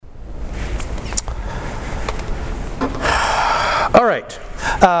right.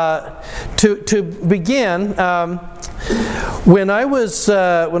 To begin, when I was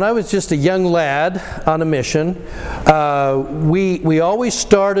just a young lad on a mission, we always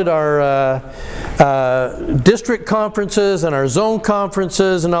started our district conferences and our zone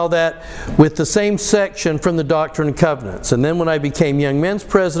conferences and all that with the same section from the Doctrine and Covenants. And then when I became Young Men's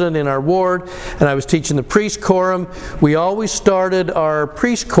President in our ward and I was teaching the Priest Quorum, we always started our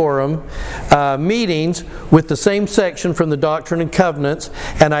Priest Quorum meetings with the same section from the Doctrine and Covenants,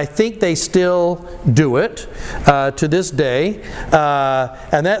 and I think they still do it to this day.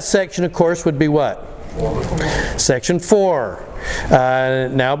 And that section, of course, would be what? Section 4.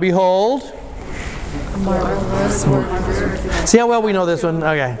 Now behold. Marvelous work. See how well we know this one?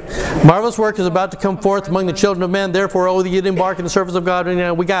 Okay. Marvelous work is about to come forth among the children of men. Therefore, oh, you embark in the service of God.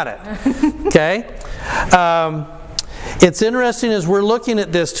 We got it. Okay. It's interesting as we're looking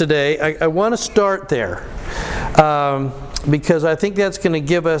at this today. I want to start there because I think that's going to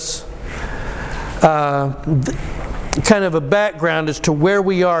give us kind of a background as to where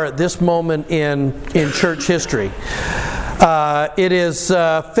we are at this moment in church history. It is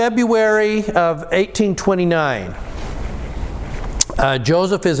February of 1829.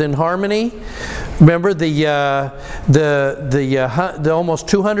 Joseph is in Harmony. Remember the almost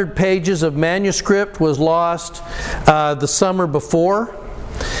 200 pages of manuscript was lost the summer before.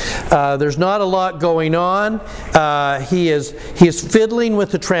 There's not a lot going on. He is fiddling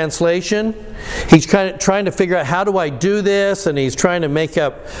with the translation. He's kind of trying to figure out, how do I do this? And he's trying to make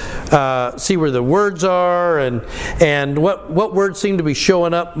up, see where the words are and what words seem to be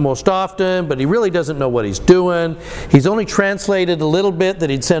showing up most often, but he really doesn't know what he's doing. He's only translated a little bit that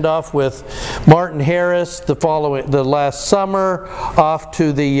he'd sent off with Martin Harris the last summer off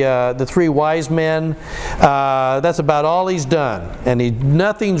to the Three Wise Men. That's about all he's done, and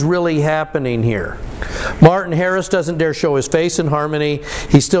nothing's really happening here. Martin Harris doesn't dare show his face in Harmony.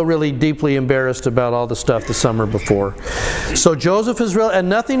 He's still really deeply embarrassed about all the stuff the summer before. So Joseph is and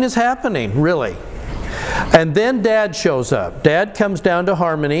nothing is happening, really. And then Dad shows up. Dad comes down to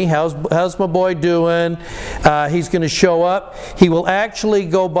Harmony. How's my boy doing? He's going to show up. He will actually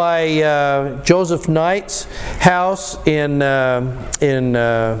go by Joseph Knight's house in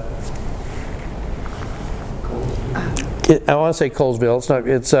I want to say Colesville. It's not.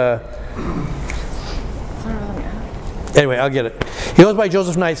 It's anyway, I'll get it. He goes by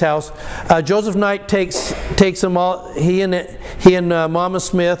Joseph Knight's house. Joseph Knight takes them all. He and Mama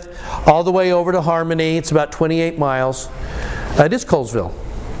Smith all the way over to Harmony. It's about 28 miles. It is Colesville.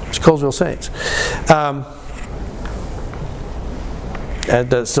 It's Colesville Saints.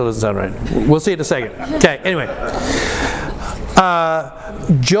 That still doesn't sound right. We'll see in a second. Okay. Anyway.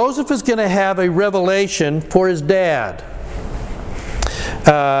 Joseph is going to have a revelation for his dad.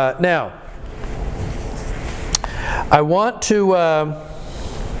 Now, I want to...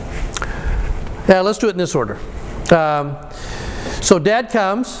 let's do it in this order. So Dad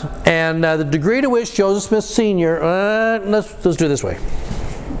comes, and the degree to which Joseph Smith Sr. Let's do it this way.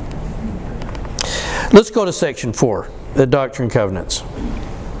 Let's go to section 4, the Doctrine and Covenants.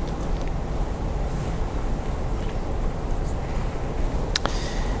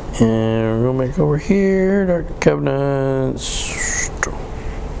 And we'll make over here, Doctrine and Covenants.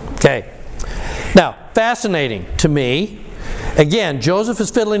 Okay. Now, fascinating to me. Again, Joseph is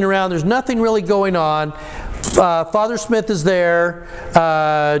fiddling around. There's nothing really going on. Father Smith is there.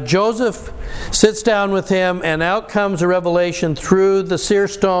 Joseph sits down with him, and out comes a revelation through the seer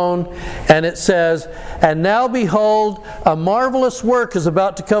stone, and it says, "And now behold, a marvelous work is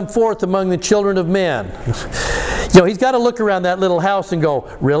about to come forth among the children of men." He's got to look around that little house and go,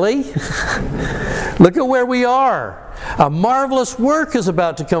 really? Look at where we are. A marvelous work is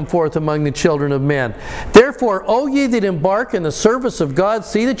about to come forth among the children of men. Therefore, O ye that embark in the service of God,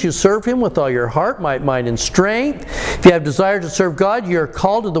 see that you serve Him with all your heart, might, mind, and strength. If you have desire to serve God, you are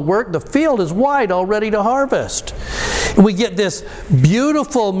called to the work. The field is wide, all ready to harvest. We get this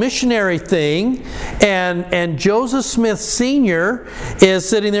beautiful missionary thing, and Joseph Smith Sr. is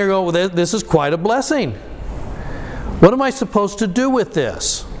sitting there going, well, this is quite a blessing. What am I supposed to do with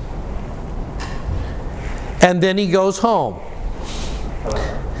this? And then he goes home.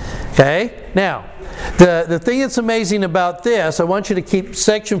 Okay? Now, the thing that's amazing about this, I want you to keep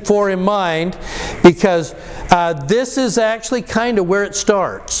section 4 in mind, because this is actually kind of where it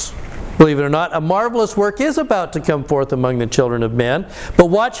starts. Believe it or not, a marvelous work is about to come forth among the children of men, but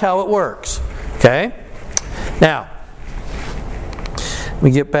watch how it works. Okay? Now, let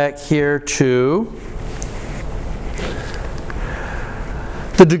me get back here to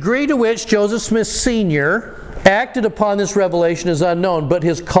the degree to which Joseph Smith Sr. acted upon this revelation is unknown, but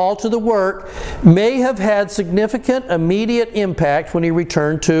his call to the work may have had significant immediate impact when he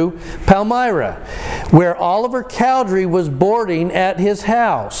returned to Palmyra, where Oliver Cowdery was boarding at his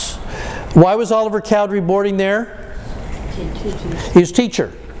house. Why was Oliver Cowdery boarding there? He was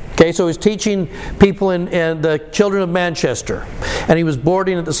teacher. Okay, so he's teaching people in the children of Manchester. And he was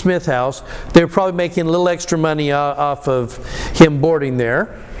boarding at the Smith house. They were probably making a little extra money off of him boarding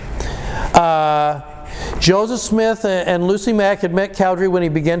there. Joseph Smith and Lucy Mack had met Cowdery when he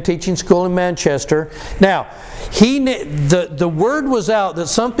began teaching school in Manchester. Now, the word was out that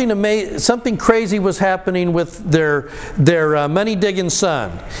something crazy was happening with their money-digging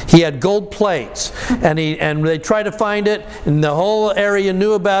son. He had gold plates, and they tried to find it, and the whole area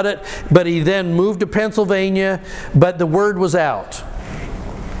knew about it, but he then moved to Pennsylvania, but the word was out.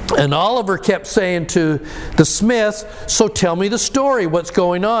 And Oliver kept saying to the Smiths, so tell me the story, what's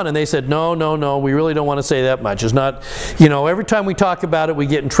going on? And they said, no, we really don't want to say that much. It's not, every time we talk about it, we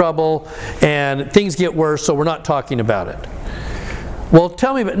get in trouble, and things get worse, so we're not talking about it. Well,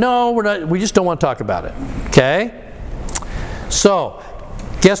 tell me, no, we're not, we just don't want to talk about it. Okay? So,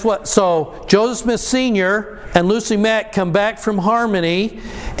 guess what? So, Joseph Smith Sr. and Lucy Mack come back from Harmony,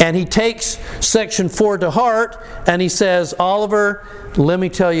 and he takes section 4 to heart, and he says, Oliver, let me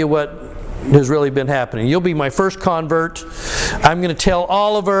tell you what has really been happening. You'll be my first convert. I'm going to tell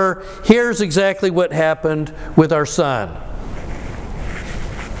Oliver, here's exactly what happened with our son.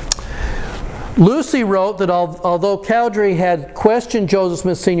 Lucy wrote that although Cowdery had questioned Joseph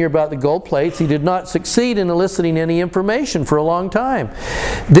Smith Sr. about the gold plates, he did not succeed in eliciting any information for a long time.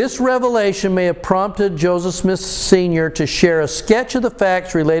 This revelation may have prompted Joseph Smith Sr. to share a sketch of the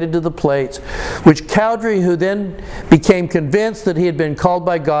facts related to the plates, which Cowdery, who then became convinced that he had been called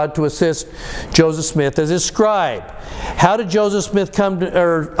by God to assist Joseph Smith as his scribe. How did Joseph Smith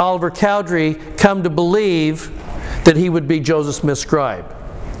Oliver Cowdery come to believe that he would be Joseph Smith's scribe?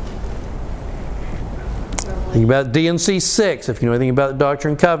 Think about D&C 6, if you know anything about the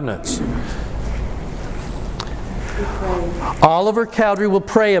Doctrine and Covenants. Oliver Cowdery will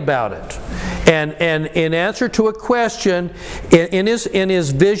pray about it. And in answer to a question, in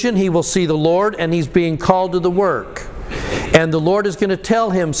his vision, he will see the Lord, and he's being called to the work. And the Lord is going to tell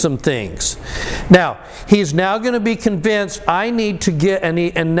him some things. Now, he's now going to be convinced, I need to get,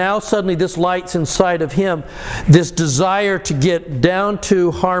 and now suddenly this lights inside of him, this desire to get down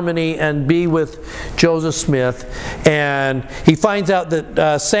to Harmony and be with Joseph Smith. And he finds out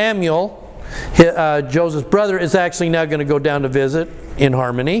that Samuel, Joseph's brother, is actually now going to go down to visit in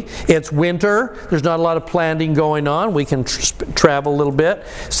Harmony. It's winter. There's not a lot of planting going on. We can travel a little bit.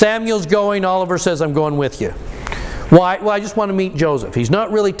 Samuel's going. Oliver says, I'm going with you. Why? Well, I just want to meet Joseph. He's not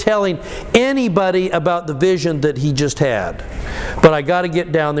really telling anybody about the vision that he just had. But I got to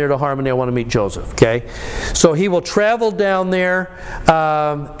get down there to Harmony. I want to meet Joseph. Okay? So he will travel down there,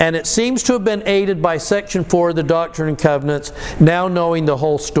 and it seems to have been aided by Section 4 of the Doctrine and Covenants, now knowing the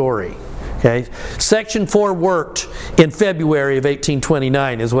whole story. Okay? Section 4 worked in February of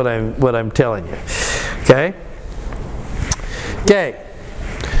 1829 is what I'm telling you. Okay? Okay.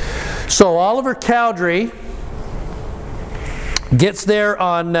 So Oliver Cowdery gets there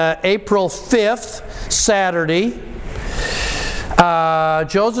on April 5th, Saturday.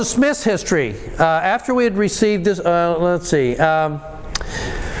 Joseph Smith's history. After we had received this, let's see. Tell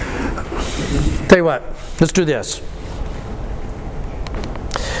you what, let's do this.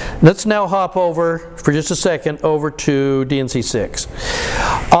 Let's now hop over, for just a second, over to D&C 6.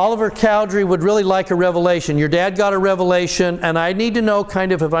 Oliver Cowdery would really like a revelation. Your dad got a revelation, and I need to know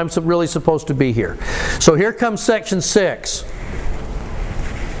kind of if I'm really supposed to be here. So here comes section 6.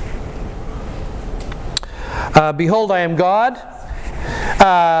 Behold, I am God.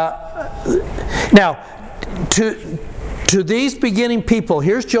 Now, to these beginning people,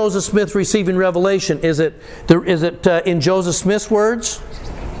 here's Joseph Smith receiving revelation. Is it in Joseph Smith's words?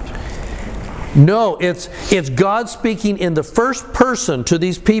 No, it's God speaking in the first person to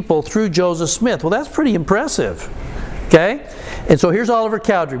these people through Joseph Smith. Well, that's pretty impressive. Okay? And so here's Oliver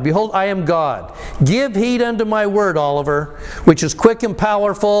Cowdery. Behold, I am God. Give heed unto my word, Oliver, which is quick and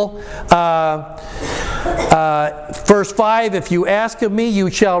powerful. Verse 5, if you ask of me, you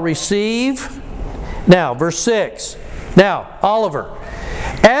shall receive. Now, verse 6. Now, Oliver,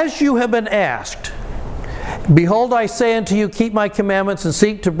 as you have been asked, behold, I say unto you, keep my commandments and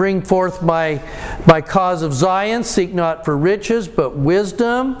seek to bring forth my cause of Zion. Seek not for riches, but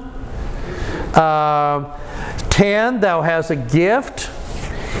wisdom. 10, thou hast a gift.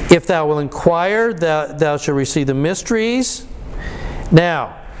 If thou wilt inquire, thou shalt receive the mysteries.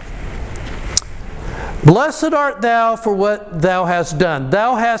 Now, blessed art thou for what thou hast done.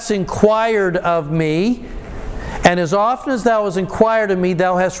 Thou hast inquired of me. And as often as thou hast inquired of me,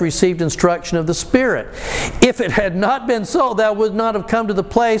 thou hast received instruction of the Spirit. If it had not been so, thou would not have come to the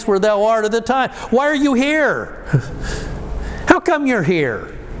place where thou art at the time. Why are you here? How come you're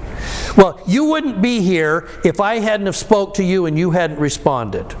here? Well, you wouldn't be here if I hadn't have spoke to you and you hadn't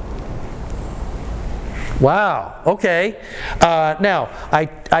responded. Wow, okay. Now,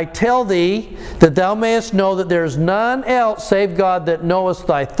 I tell thee that thou mayest know that there is none else save God that knoweth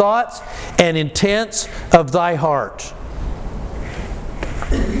thy thoughts and intents of thy heart.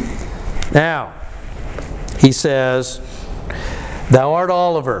 Now, he says, thou art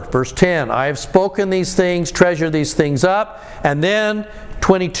Oliver. Verse 10, I have spoken these things, treasure these things up. And then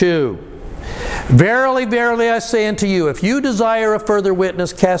 22. Verily, verily, I say unto you, if you desire a further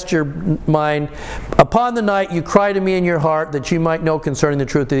witness, cast your mind upon the night you cry to me in your heart, that you might know concerning the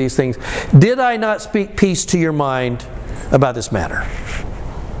truth of these things. Did I not speak peace to your mind about this matter?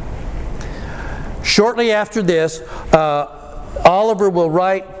 Shortly after this, Oliver will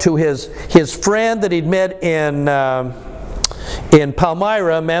write to his friend that he'd met in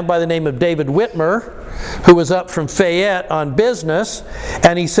Palmyra, a man by the name of David Whitmer, who was up from Fayette on business,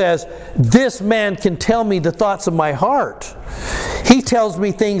 and he says, this man can tell me the thoughts of my heart. He tells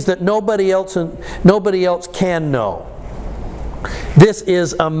me things that nobody else can know. This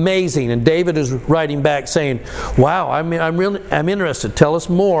is amazing. And David is writing back saying, wow, I'm interested. Tell us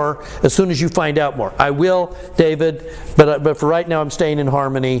more as soon as you find out more. I will, David, but for right now I'm staying in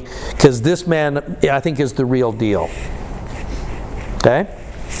Harmony, because this man, I think, is the real deal. Okay?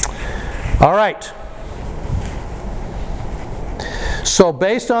 All right. So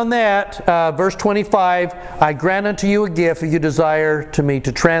based on that, verse 25, I grant unto you a gift if you desire to me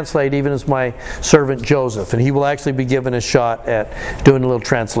to translate, even as my servant Joseph. And he will actually be given a shot at doing a little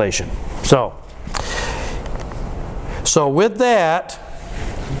translation. So with that,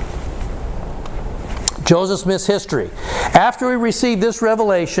 Joseph Smith's history. After he received this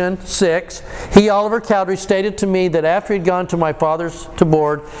revelation, 6, he, Oliver Cowdery, stated to me that after he'd gone to my father's to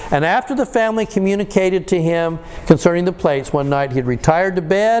board, and after the family communicated to him concerning the plates, one night he had retired to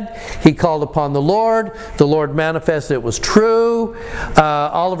bed, he called upon the Lord manifested it was true.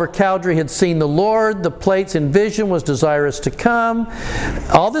 Oliver Cowdery had seen the Lord, the plates in vision, was desirous to come.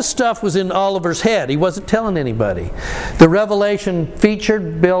 All this stuff was in Oliver's head. He wasn't telling anybody. The revelation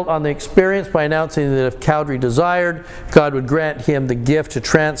featured, built on the experience by announcing that if Cowdery desired, God would grant him the gift to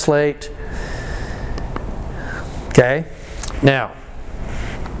translate. Okay? Now,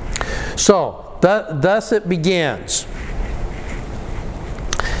 so, thus it begins.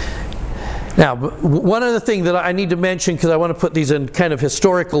 Now, one other thing that I need to mention, because I want to put these in kind of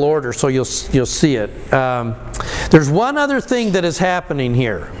historical order so you'll see it. There's one other thing that is happening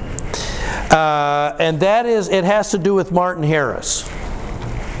here. And that is, it has to do with Martin Harris.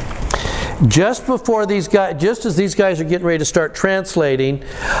 Just as these guys are getting ready to start translating,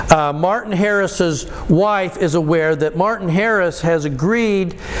 Martin Harris's wife is aware that Martin Harris has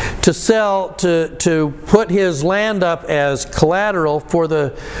agreed to put his land up as collateral for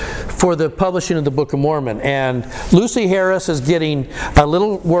the publishing of the Book of Mormon. And Lucy Harris is getting a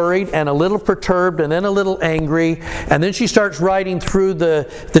little worried and a little perturbed and then a little angry, and then she starts riding through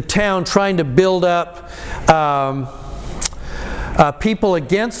the town trying to build up people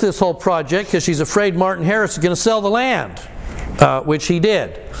against this whole project, because she's afraid Martin Harris is going to sell the land, which he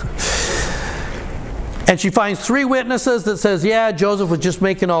did. And she finds 3 witnesses that says, yeah, Joseph was just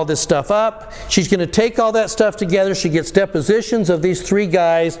making all this stuff up. She's going to take all that stuff together. She gets depositions of these 3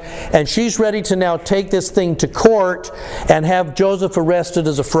 guys, and she's ready to now take this thing to court and have Joseph arrested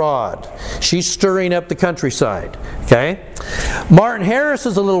as a fraud. She's stirring up the countryside. Okay? Martin Harris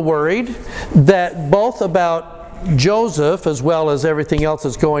is a little worried that both about Joseph as well as everything else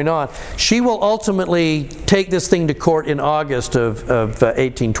that's going on. She will ultimately take this thing to court in August of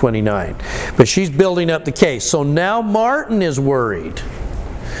 1829. But she's building up the case. So now Martin is worried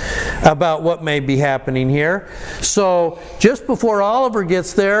about what may be happening here. So just before Oliver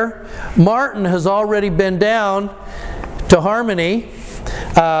gets there, Martin has already been down to Harmony.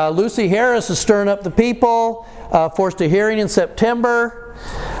 Lucy Harris is stirring up the people, forced a hearing in September.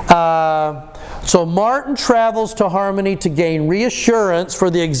 So Martin travels to Harmony to gain reassurance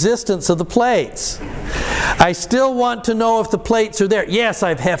for the existence of the plates. I still want to know if the plates are there. Yes,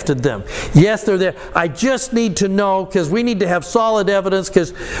 I've hefted them. Yes, they're there. I just need to know, because we need to have solid evidence,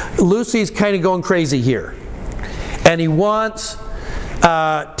 because Lucy's kind of going crazy here. And he wants,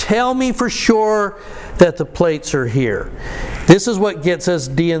 tell me for sure that the plates are here. This is what gets us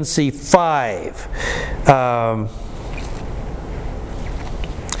D&C 5.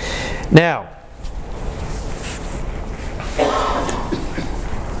 Now,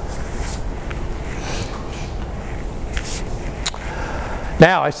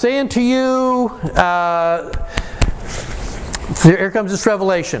 Now I say unto you, here comes this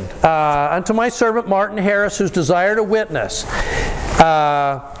revelation. Unto my servant Martin Harris, who's desired a witness.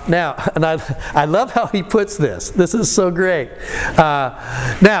 Now, and I love how he puts this. This is so great.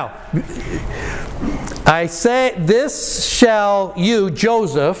 Now, I say, this shall you,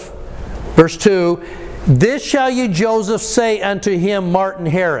 Joseph, verse 2, this shall you, Joseph, say unto him, Martin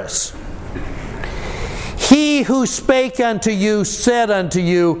Harris. He who spake unto you said unto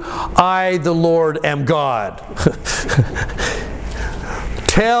you, I, the Lord, am God.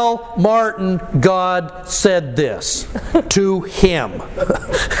 Tell Martin God said this to him.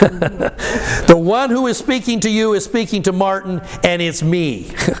 The one who is speaking to you is speaking to Martin, and it's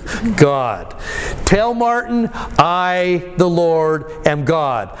me, God. Tell Martin, I, the Lord, am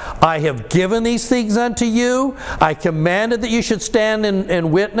God. I have given these things unto you. I commanded that you should stand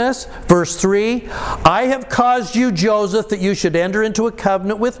and witness. Verse 3, I have caused you, Joseph, that you should enter into a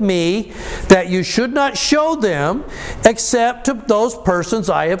covenant with me, that you should not show them except to those persons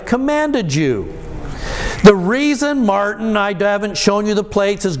I have commanded you. The reason, Martin, I haven't shown you the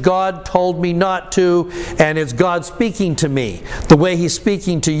plates is God told me not to, and it's God speaking to me the way He's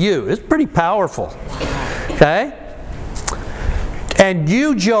speaking to you. It's pretty powerful. Okay? And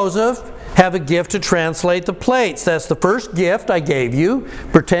you, Joseph, have a gift to translate the plates. That's the first gift I gave you.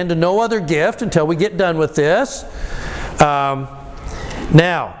 Pretend to no other gift until we get done with this.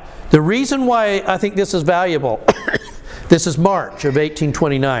 Now, the reason why I think this is valuable, this is March of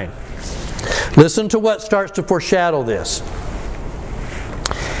 1829. Listen to what starts to foreshadow this.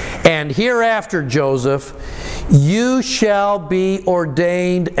 And hereafter, Joseph, you shall be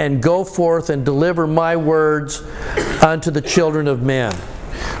ordained and go forth and deliver my words unto the children of men.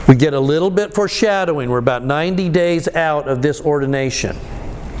 We get a little bit foreshadowing. We're about 90 days out of this ordination.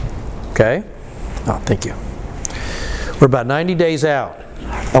 Okay? Oh, thank you. We're about 90 days out.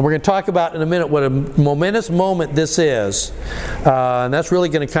 And we're going to talk about in a minute what a momentous moment this is. And that's really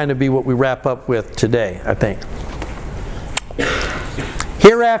going to kind of be what we wrap up with today, I think.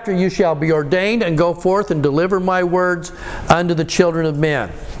 Hereafter you shall be ordained and go forth and deliver my words unto the children of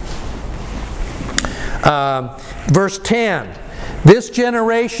men. Verse 10. This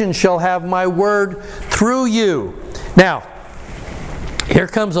generation shall have my word through you. Now, here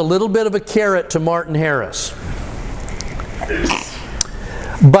comes a little bit of a carrot to Martin Harris.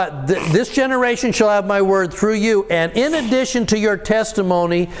 But this generation shall have my word through you, and in addition to your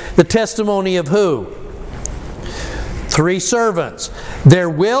testimony, the testimony of who? 3 servants.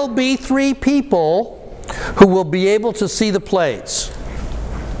 There will be 3 people who will be able to see the plates.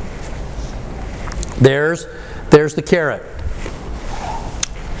 There's the carrot.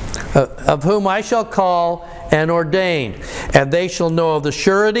 Of whom I shall call and ordain, and they shall know of the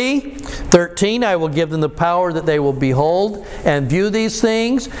surety. 13, I will give them the power that they will behold and view these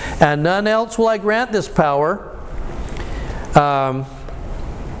things, and none else will I grant this power.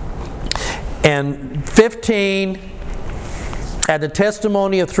 And 15, at the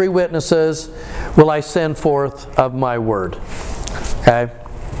testimony of 3 witnesses will I send forth of my word. Okay?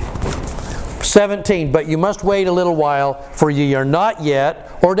 17, but you must wait a little while, for ye are not yet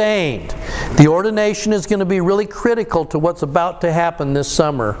ordained. The ordination is going to be really critical to what's about to happen this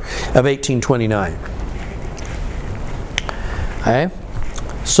summer of 1829. Okay?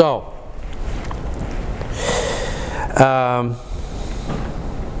 So,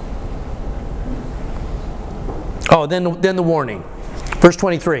 then the warning. Verse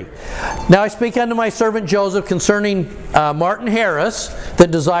 23. Now I speak unto my servant Joseph concerning Martin Harris that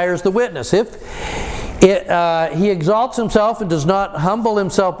desires the witness. If he exalts himself and does not humble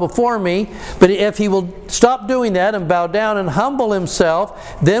himself before me, but if he will stop doing that and bow down and humble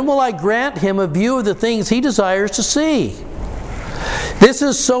himself, then will I grant him a view of the things he desires to see. This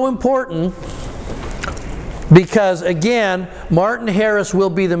is so important because, again, Martin Harris will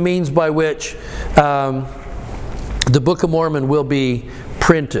be the means by which the Book of Mormon will be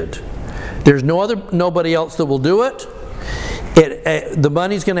printed. There's nobody else that will do it. The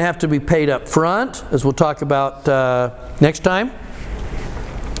money's going to have to be paid up front, as we'll talk about next time.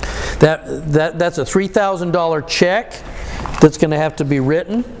 That's a $3,000 check that's going to have to be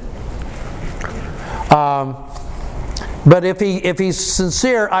written. But if he's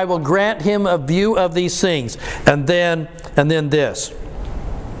sincere, I will grant him a view of these things. And then this.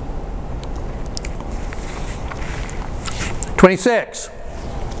 26.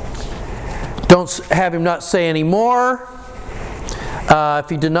 Don't have him not say any more. If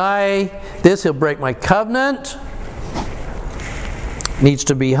he deny this, he'll break my covenant. Needs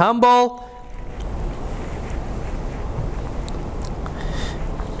to be humble.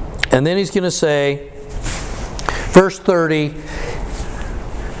 And then he's going to say, verse 30,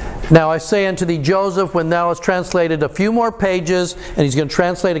 Now I say unto thee, Joseph, when thou hast translated a few more pages, and he's going to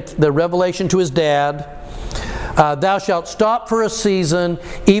translate the revelation to his dad, thou shalt stop for a season,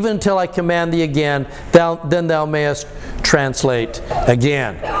 even until I command thee again. Then thou mayest translate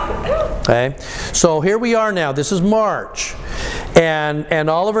again. Okay? So here we are now. This is March. And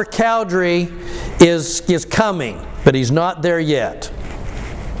Oliver Cowdery is coming, but he's not there yet.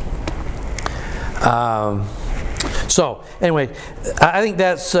 So anyway, I think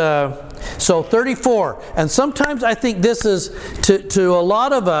that's so 34. And sometimes I think this is to a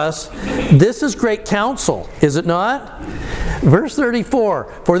lot of us, this is great counsel, is it not? Verse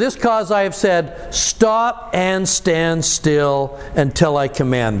 34, for this cause I have said, stop and stand still until I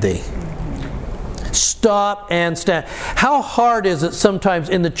command thee. Stop and stand. How hard is it sometimes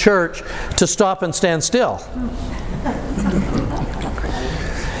in the church to stop and stand still?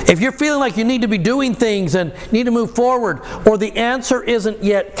 If you're feeling like you need to be doing things and need to move forward, or the answer isn't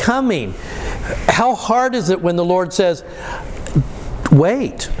yet coming, how hard is it when the Lord says,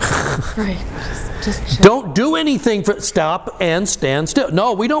 wait. Right. Just Don't do anything. Stop and stand still.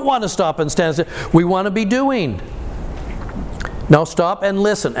 No, we don't want to stop and stand still. We want to be doing. No, stop and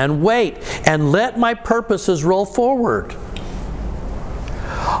listen and wait and let my purposes roll forward.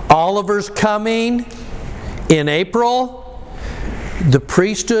 Oliver's coming in April. The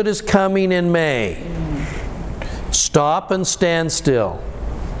priesthood is coming in May. Stop and stand still.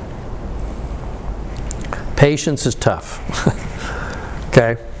 Patience is tough.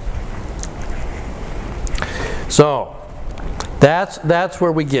 Okay? So, that's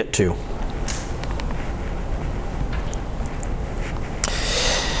where we get to.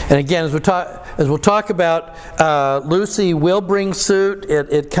 And again, as we'll talk about, Lucy will bring suit.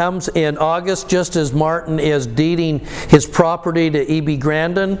 It comes in August, just as Martin is deeding his property to E.B.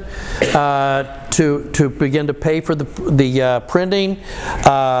 Grandin to begin to pay for the printing.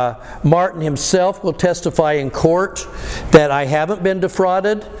 Martin himself will testify in court that I haven't been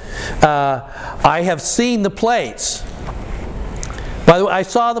defrauded. I have seen the plates. By the way, I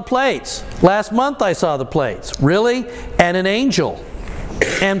saw the plates. Last month I saw the plates. Really? And an angel.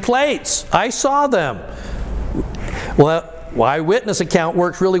 And plates. I saw them. Well, eyewitness account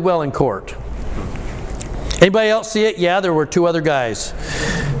works really well in court. Anybody else see it? Yeah, there were 2 other guys.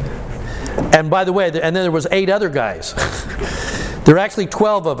 And by the way, and then there was 8 other guys. There are actually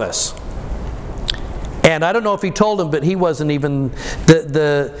 12 of us. And I don't know if he told them, but he wasn't even,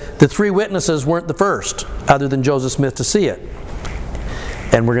 the 3 witnesses weren't the first, other than Joseph Smith, to see it.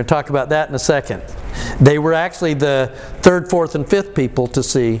 And we're going to talk about that in a second. They were actually the 3rd, 4th, and 5th people to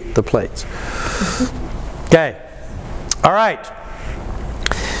see the plates. Okay. All right.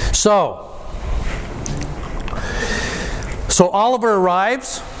 So Oliver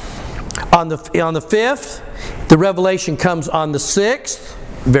arrives on the 5th. The revelation comes on the 6th.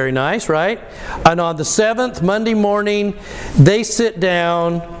 Very nice, right? And on the 7th, Monday morning, they sit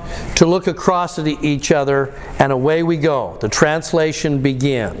down to look across at each other, and away we go. The translation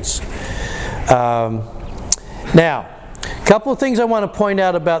begins. Now, a couple of things I want to point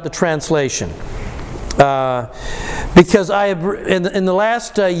out about the translation. Because I have, in the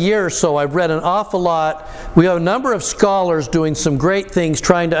last year or so, I've read an awful lot. We have a number of scholars doing some great things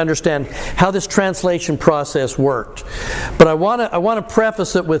trying to understand how this translation process worked. But I want to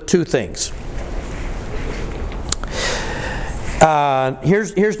preface it with 2 things.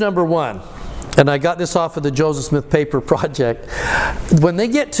 Here's number 1. And I got this off of the Joseph Smith Paper Project. When they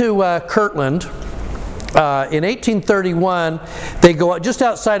get to Kirtland, in 1831, they go just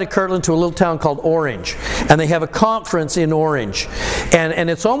outside of Kirtland to a little town called Orange, and they have a conference in Orange, and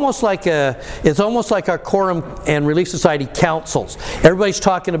it's almost like our Quorum and Relief Society councils. Everybody's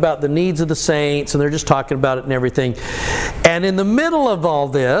talking about the needs of the saints, and they're just talking about it and everything. And in the middle of all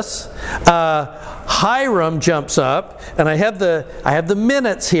this, Hiram jumps up, and I have the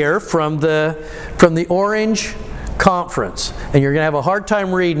minutes here from the Orange conference, and you're going to have a hard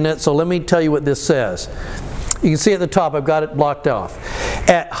time reading it, so let me tell you what this says. You can see at the top, I've got it blocked off.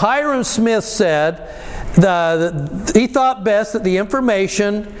 Hiram Smith said he thought best that the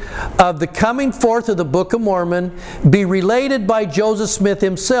information of the coming forth of the Book of Mormon be related by Joseph Smith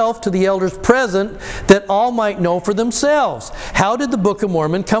himself to the elders present, that all might know for themselves. How did the Book of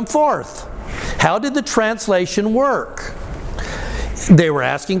Mormon come forth? How did the translation work? They were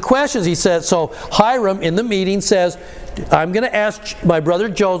asking questions. He said, so Hiram in the meeting says, I'm going to ask my brother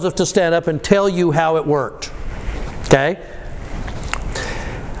Joseph to stand up and tell you how it worked. Okay?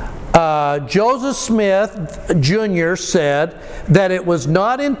 Joseph Smith Jr. said that it was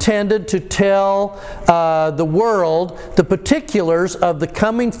not intended to tell the world the particulars of the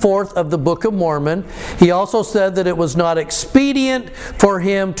coming forth of the Book of Mormon. He also said that it was not expedient for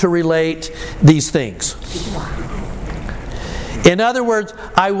him to relate these things. In other words,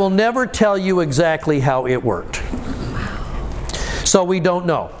 I will never tell you exactly how it worked. So we don't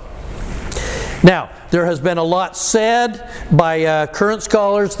know. Now, there has been a lot said by current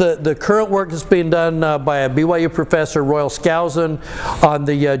scholars. The current work that's being done by a BYU professor, Royal Skousen, on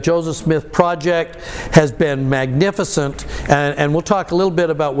the Joseph Smith project has been magnificent. And we'll talk a little bit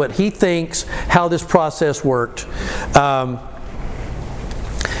about what he thinks, how this process worked.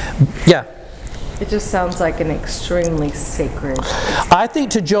 Yeah. It just sounds like an extremely sacred. I think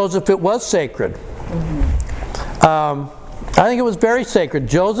to Joseph it was sacred. I think it was very sacred.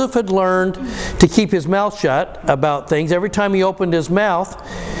 Joseph had learned to keep his mouth shut about things every time he opened his mouth.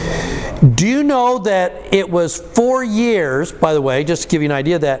 Do you know that it was 4 years, by the way, just to give you an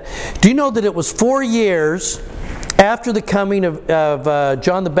idea of that, do you know that it was 4 years after the coming of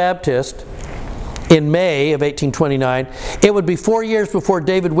John the Baptist in May of 1829, it would be 4 years before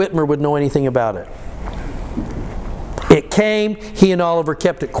David Whitmer would know anything about it. It came, he and Oliver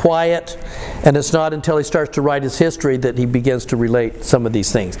kept it quiet, and it's not until he starts to write his history that he begins to relate some of these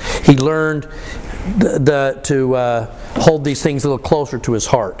things. He learned to hold these things a little closer to his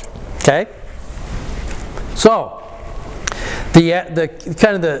heart. Okay? So, the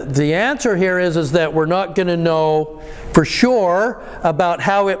answer here is that we're not going to know for sure about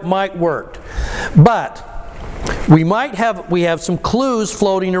how it might work. But we have some clues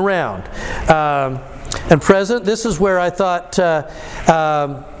floating around. And President, this is where I thought,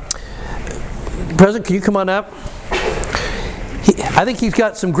 President, can you come on up? I think he's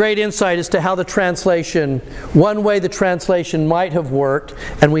got some great insight as to how the translation, one way the translation might have worked,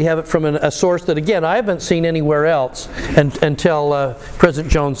 and we have it from a source that, again, I haven't seen anywhere else until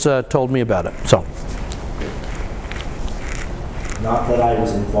President Jones told me about it. So. Not that I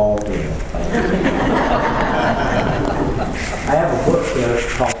was involved in it. I have a book there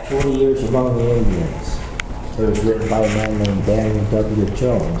called 40 Years Among the Indians. It was written by a man named Daniel W.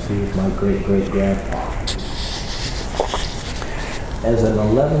 Jones, who was my great-great-grandpa. As an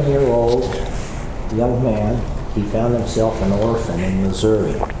 11-year-old young man, he found himself an orphan in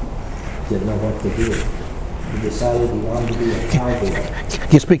Missouri. Didn't know what to do. He decided he wanted to be a cowboy.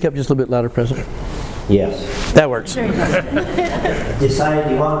 Can you speak up just a little bit louder, President? Yes. That works. Decided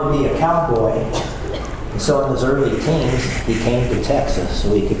he wanted to be a cowboy. And so in his early teens, he came to Texas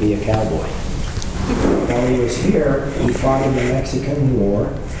so he could be a cowboy. While he was here, he fought in the Mexican War.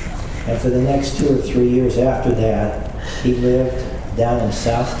 And for the next 2 or 3 years after that, he lived down in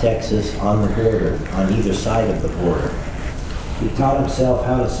South Texas on the border, on either side of the border. He taught himself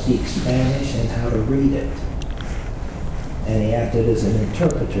how to speak Spanish and how to read it. And he acted as an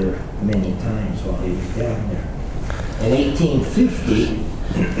interpreter many times while he was down there. In 1850,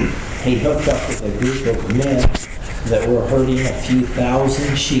 he hooked up with a group of men that were herding a few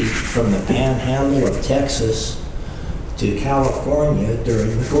thousand sheep from the panhandle of Texas to California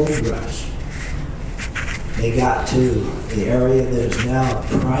during the gold rush. They got to the area that is now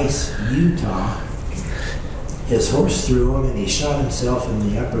Price, Utah. His horse threw him and he shot himself in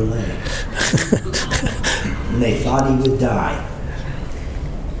the upper leg. And they thought he would die.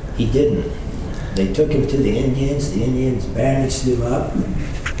 He didn't. They took him to the Indians. The Indians bandaged him up,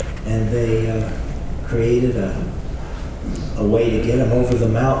 and they created a way to get him over the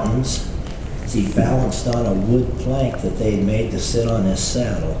mountains. He balanced on a wood plank that they had made to sit on his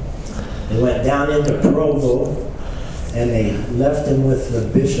saddle. They went down into Provo, and they left him with the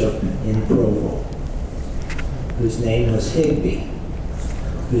bishop in Provo, whose name was Higbee,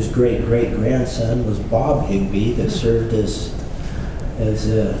 whose great-great-grandson was Bob Higbee, that served as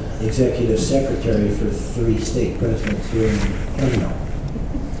executive secretary for 3 state presidents here in Illinois.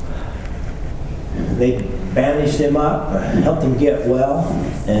 They bandaged him up, helped him get well,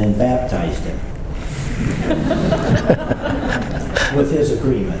 and baptized him. With his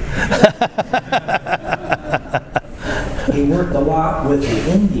agreement. He worked a lot with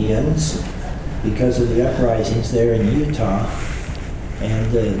the Indians because of the uprisings there in Utah,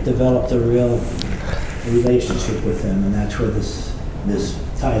 and developed a real relationship with them, and that's where this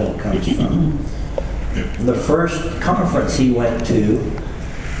title comes from. The first conference he went to,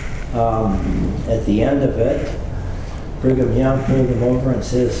 at the end of it, Brigham Young pulled him over and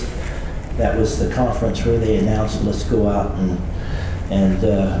says, that was the conference where they announced, let's go out and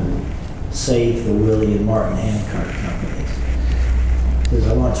save the Willie and Martin Handcart companies. He says,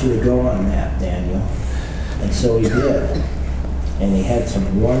 I want you to go on that, Daniel. And so he did. And he had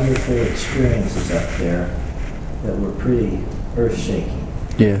some wonderful experiences up there that were pretty earth-shaking.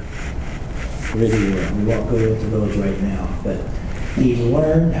 Yeah. Really were. We won't go into those right now. But he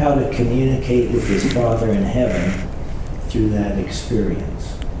learned how to communicate with his Father in heaven through that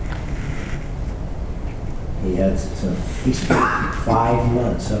experience. He spent 5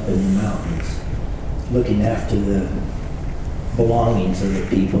 months up in the mountains looking after the belongings of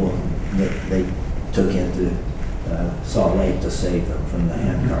the people that they took into Salt Lake to save them from the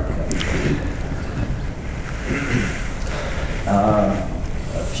handcart company.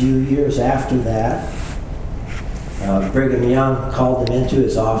 A few years after that, Brigham Young called him into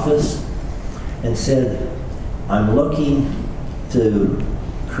his office and said, "I'm looking to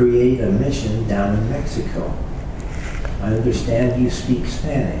create a mission down in Mexico. I understand you speak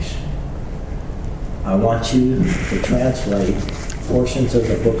Spanish. I want you to translate portions of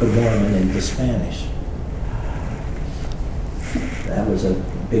the Book of Mormon into Spanish." That was a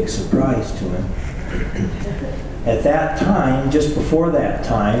big surprise to him. At that time, just before that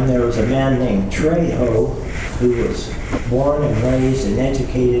time, there was a man named Trejo who was born and raised and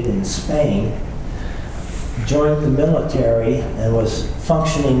educated in Spain, joined the military and was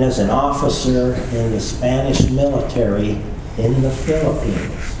functioning as an officer in the Spanish military in the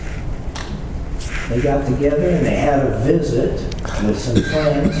Philippines. They got together and they had a visit with some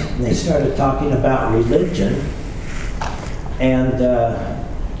friends, and they started talking about religion. And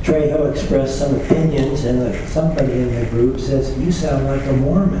Trejo expressed some opinions, and somebody in the group says, "You sound like a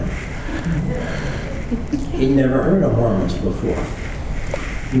Mormon." He'd never heard of Mormons before.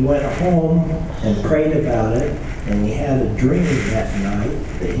 He went home and prayed about it, and he had a dream that night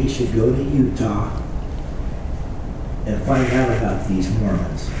that he should go to Utah and find out about these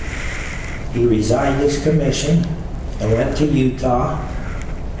Mormons. He resigned his commission and went to Utah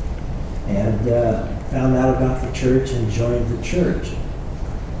and found out about the church and joined the church.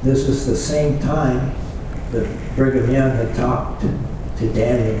 This was the same time that Brigham Young had talked to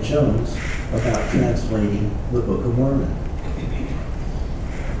Daniel Jones about translating the Book of Mormon.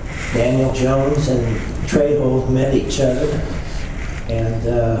 Daniel Jones and Trejo met each other, and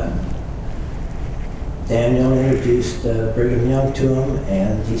Daniel introduced Brigham Young to him,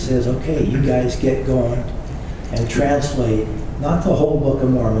 and he says, "Okay, you guys get going and translate, not the whole Book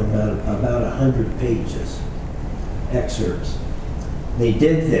of Mormon, but about 100 pages, excerpts." They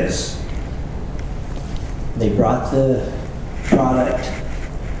did this. They brought the product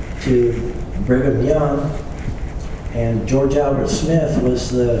to Brigham Young, and George Albert Smith was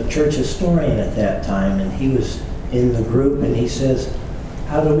the church historian at that time, and he was in the group, and he says,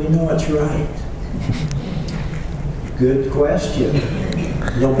 "How do we know it's right?" Good question.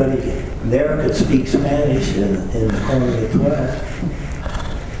 Nobody there could speak Spanish in the corner of the 12.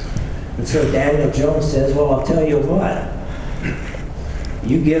 And so Daniel Jones says, "Well, I'll tell you what.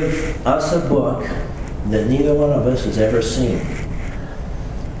 You give us a book that neither one of us has ever seen.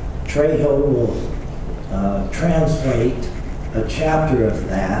 Trejo will translate a chapter of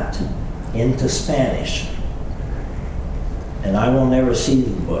that into Spanish, and I will never see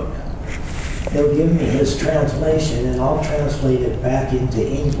the book. He'll give me his translation, and I'll translate it back into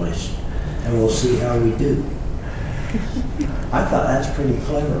English, and we'll see how we do." I thought that's pretty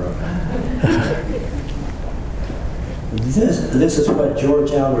clever of him. This is what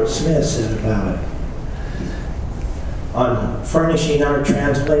George Albert Smith said about it. On furnishing our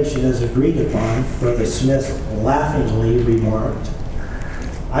translation as agreed upon, Brother Smith laughingly remarked,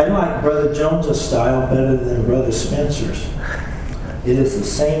 "I like Brother Jones's style better than Brother Spencer's. It is the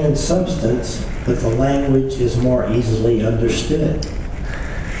same in substance, but the language is more easily understood."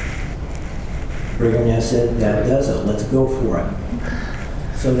 Brigham Young said, "That does it. Let's go for it."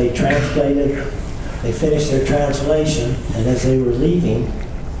 So they finished their translation, and as they were leaving,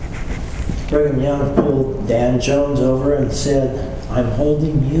 Brigham Young pulled Dan Jones over and said, "I'm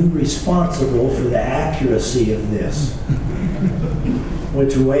holding you responsible for the accuracy of this,"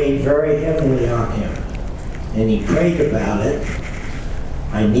 which weighed very heavily on him. And he prayed about it.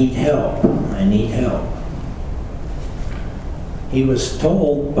 "I need help. I need help." He was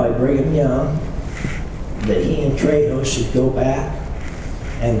told by Brigham Young that he and Trejo should go back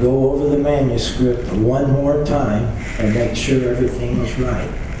and go over the manuscript one more time and make sure everything was right.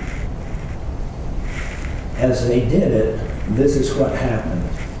 As they did it, this is what happened.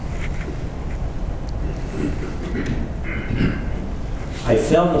 "I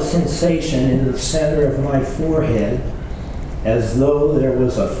felt a sensation in the center of my forehead as though there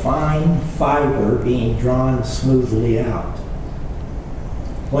was a fine fiber being drawn smoothly out.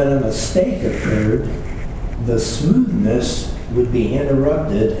 When a mistake occurred, the smoothness would be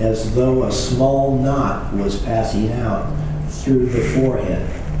interrupted as though a small knot was passing out through the forehead.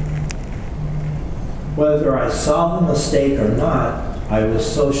 Whether I saw the mistake or not, I was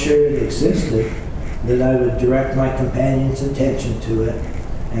so sure it existed that I would direct my companion's attention to it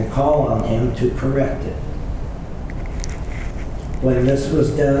and call on him to correct it. When this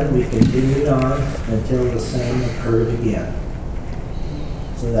was done, we continued on until the same occurred again.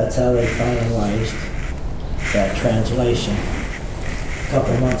 So that's how they finalized that translation. A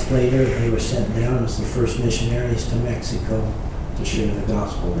couple months later, they were sent down as the first missionaries to Mexico to share the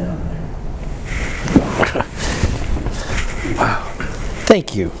gospel down there. Wow.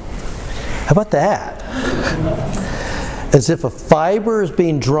 Thank you. How about that? As if a fiber is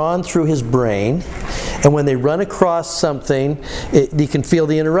being drawn through his brain, and when they run across something, you can feel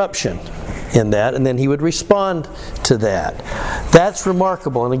the interruption in that, and then he would respond to that. That's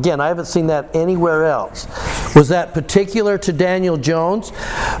remarkable. And again, I haven't seen that anywhere else. Was that particular to Daniel Jones?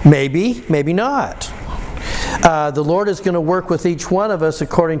 Maybe, maybe not. The Lord is going to work with each one of us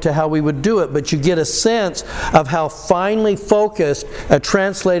according to how we would do it, but you get a sense of how finely focused a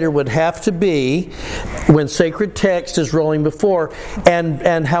translator would have to be when sacred text is rolling before,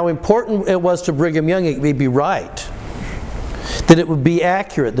 and how important it was to Brigham Young it would be right. That it would be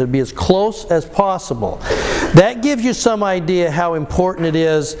accurate, that it would be as close as possible. That gives you some idea how important it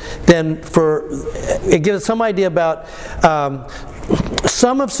is then it gives some idea about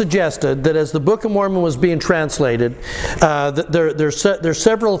some have suggested that as the Book of Mormon was being translated, there's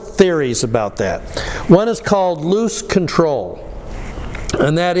several theories about that. One is called loose control.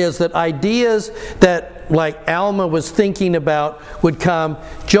 And that is that ideas that, like Alma was thinking about, would come.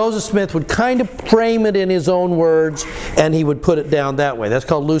 Joseph Smith would kind of frame it in his own words, and he would put it down that way. That's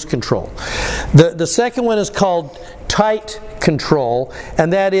called loose control. The second one is called tight control,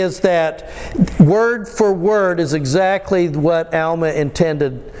 and that is that word for word is exactly what Alma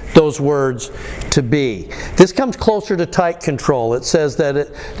intended those words to be. This comes closer to tight control. It says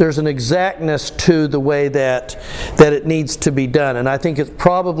that there's an exactness to the way that it needs to be done, and I think it's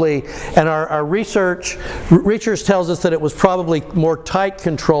probably, and our research tells us that it was probably more tight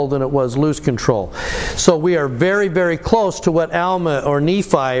control than it was loose control. So we are very, very close to what Alma or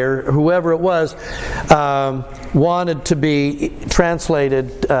Nephi or whoever it was wanted to be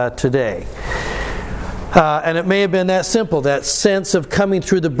translated today. And it may have been that simple, that sense of coming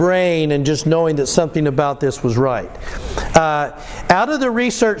through the brain and just knowing that something about this was right. Out of the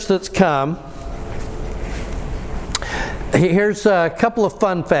research that's come, here's a couple of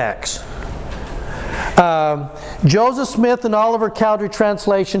fun facts. Joseph Smith and Oliver Cowdery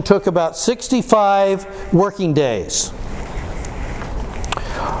translation took about 65 working days.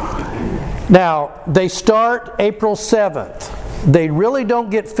 Now, they start April 7th. They really don't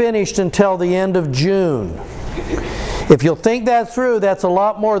get finished until the end of June. If you'll think that through, that's a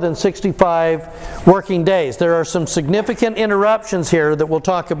lot more than 65 working days. There are some significant interruptions here that we'll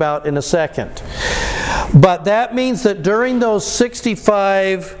talk about in a second. But that means that during those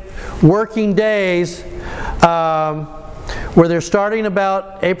 65 working days, where they're starting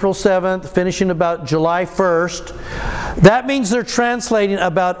about April 7th, finishing about July 1st, that means they're translating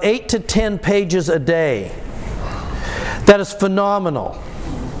about 8 to 10 pages a day. That is phenomenal.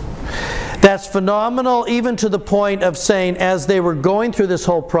 That's phenomenal even to the point of saying, as they were going through this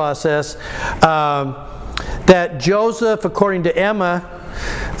whole process, that Joseph, according to Emma,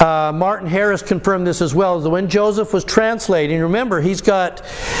 Martin Harris confirmed this as well, that when Joseph was translating, remember he's putting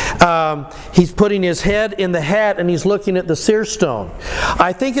his head in the hat and he's looking at the seer stone.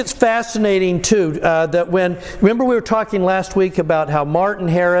 I think it's fascinating too that remember we were talking last week about how Martin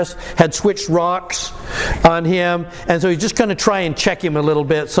Harris had switched rocks on him, and so he's just going to try and check him a little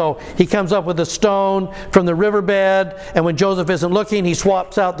bit. So he comes up with a stone from the riverbed, and when Joseph isn't looking, he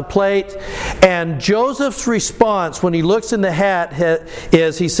swaps out the plate. And Joseph's response when he looks in the hat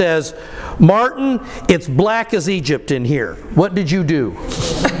is, he says, "Martin, it's black as Egypt in here. What did you do?"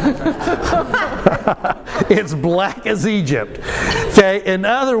 It's black as Egypt. Okay. In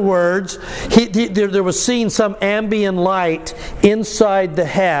other words, there was seen some ambient light inside the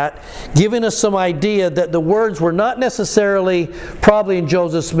hat, giving us some idea that the words were not necessarily probably in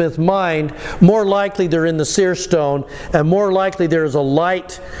Joseph Smith's mind. More likely they're in the seer stone, and more likely there is a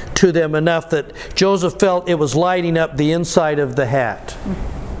light to them enough that Joseph felt it was lighting up the inside of the hat.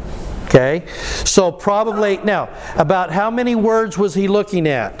 Okay, so probably, now, about how many words was he looking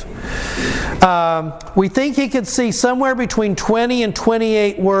at? We think he could see somewhere between 20 and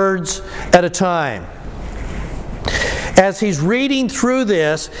 28 words at a time. As he's reading through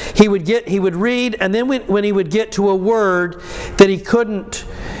this, he would read, and then when he would get to a word that he couldn't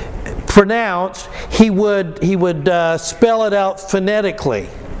pronounce, he would spell it out phonetically.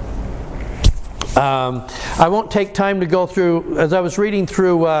 I won't take time to go through, as I was reading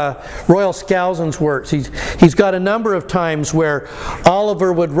through Royal Skousen's works, he's got a number of times where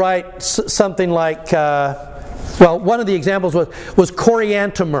Oliver would write something like, well, one of the examples was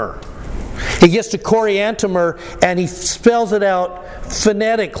Coriantumr. He gets to Coriantumr and he spells it out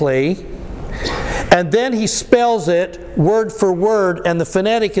phonetically, and then he spells it word for word, and the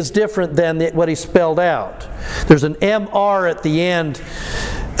phonetic is different than what he spelled out. There's an MR at the end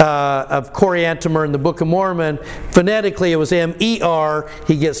of Coriantumr in the Book of Mormon. Phonetically it was MER,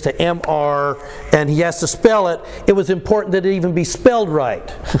 he gets to MR, and he has to spell it. It was important that it even be spelled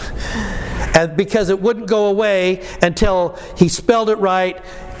right. And because it wouldn't go away until he spelled it right,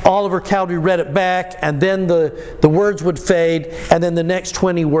 Oliver Cowdery read it back, and then the words would fade, and then the next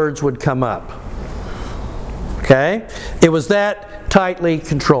 20 words would come up. Okay? It was that tightly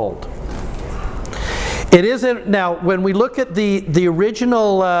controlled. It isn't, now when we look at the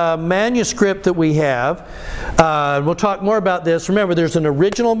original manuscript that we have, and we'll talk more about this. Remember, there's an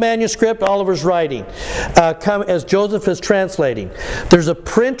original manuscript Oliver's writing as Joseph is translating. There's a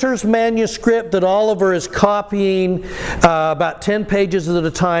printer's manuscript that Oliver is copying about 10 pages at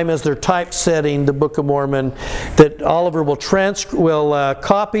a time as they're typesetting the Book of Mormon, that Oliver will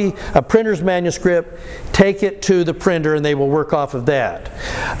copy a printer's manuscript, take it to the printer, and they will work off of that.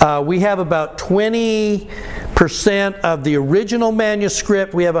 We have about 20% of the original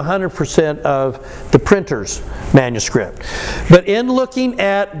manuscript. We have 100% of the printer's manuscript. But in looking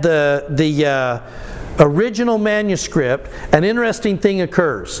at the original manuscript, an interesting thing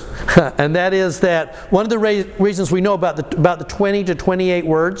occurs, and that is that one of the reasons we know about the 20 to 28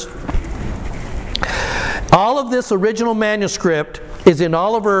 words, all of this original manuscript is in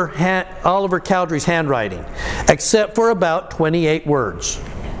Oliver Cowdery's handwriting, except for about 28 words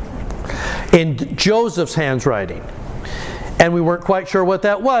in Joseph's handwriting. And we weren't quite sure what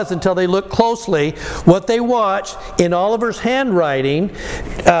that was until they looked closely. What they watched in Oliver's handwriting,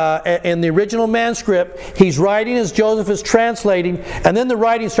 in the original manuscript, he's writing as Joseph is translating, and then the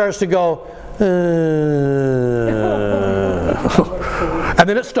writing starts to go, and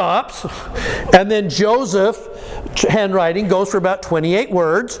then it stops, and then Joseph's handwriting goes for about 28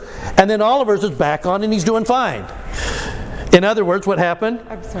 words, and then Oliver's is back on and he's doing fine. In other words, what happened?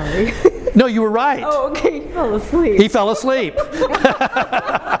 I'm sorry. No, you were right. Oh, okay. He fell asleep. He fell asleep.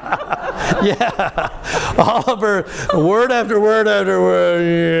 Yeah. Oliver, word after word after word.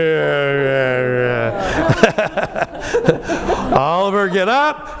 Yeah. Oliver, get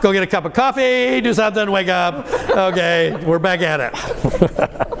up, go get a cup of coffee, do something, wake up. Okay, we're back at it.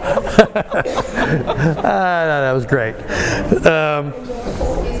 That was great.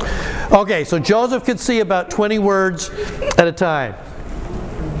 Okay, so Joseph could see about 20 words at a time.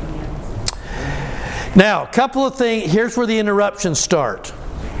 Now, a couple of things. Here's where the interruptions start.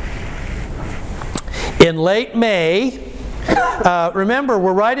 In late May, remember,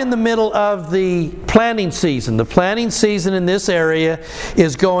 we're right in the middle of the planting season. The planting season in this area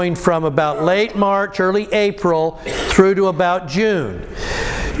is going from about late March, early April, through to about June.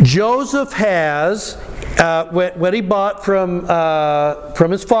 Joseph has what he bought from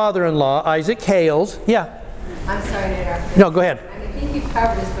his father-in-law, Isaac Hales. Yeah? I'm sorry to interrupt. No, go ahead. I think you've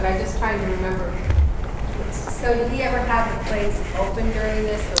covered this, but I'm just trying to remember. So did he ever have the plates open during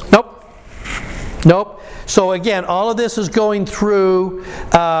this? Nope. So again, all of this is going through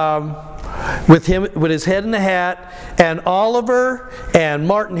with him, with his head in the hat, and Oliver and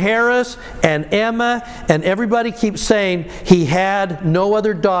Martin Harris and Emma and everybody keeps saying he had no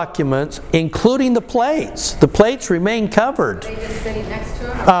other documents, including the plates. The plates remain covered. Were they just sitting next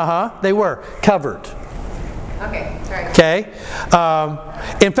to him? They were covered. Okay, sorry. Okay.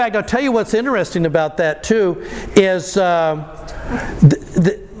 In fact, I'll tell you what's interesting about that too is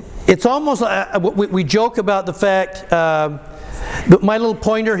it's almost we joke about the fact that my little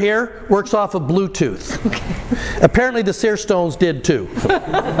pointer here works off of Bluetooth. Okay. Apparently the Seer Stones did too.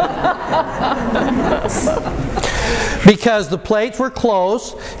 Because the plates were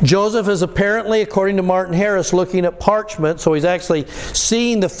close. Joseph is apparently, according to Martin Harris, looking at parchment, so he's actually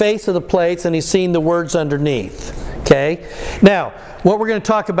seeing the face of the plates and he's seeing the words underneath. Okay? Now, what we're going to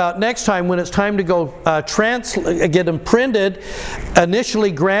talk about next time, when it's time to go get them printed,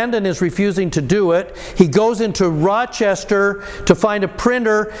 initially Grandin is refusing to do it. He goes into Rochester to find a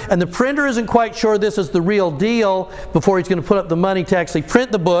printer, and the printer isn't quite sure this is the real deal before he's going to put up the money to actually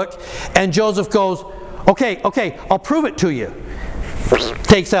print the book. And Joseph goes, Okay, I'll prove it to you.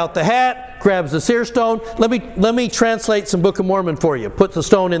 Takes out the hat, grabs the seer stone. Let me translate some Book of Mormon for you. Puts the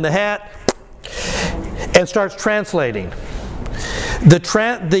stone in the hat and starts translating.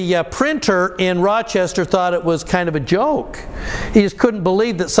 The printer in Rochester thought it was kind of a joke. He just couldn't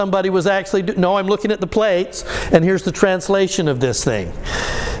believe that somebody was actually no, I'm looking at the plates, and here's the translation of this thing.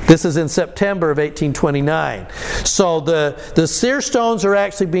 This is in September of 1829. So the seer stones are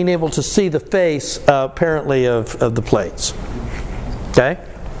actually being able to see the face, apparently, of the plates. Okay?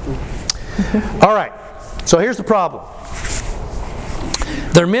 All right. So here's the problem.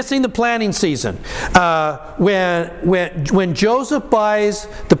 They're missing the planting season. When Joseph buys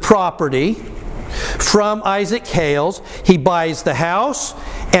the property from Isaac Hales, he buys the house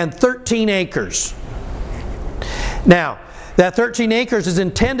and 13 acres. Now, that 13 acres is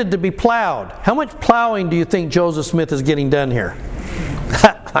intended to be plowed. How much plowing do you think Joseph Smith is getting done here?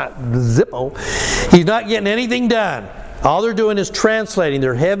 Zippo. He's not getting anything done. All they're doing is translating.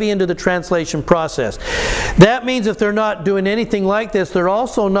 They're heavy into the translation process. That means if they're not doing anything like this, they're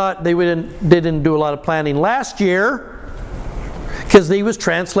also not, they didn't do a lot of planning last year, because he was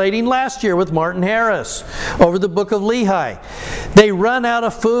translating last year with Martin Harris over the book of Lehi. They run out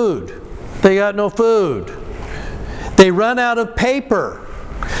of food. They got no food. They run out of paper.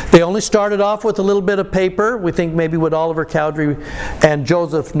 They only started off with a little bit of paper. We think maybe what Oliver Cowdery and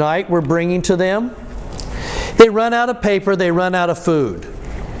Joseph Knight were bringing to them. They run out of paper, they run out of food.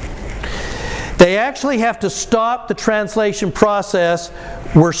 They actually have to stop the translation process.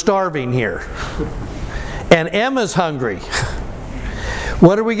 We're starving here. And Emma's hungry.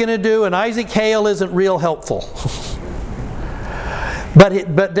 What are we going to do? And Isaac Hale isn't real helpful.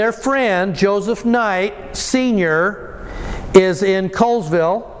 But their friend, Joseph Knight, Sr., is in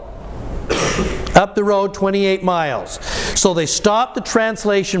Colesville, up the road 28 miles. So they stop the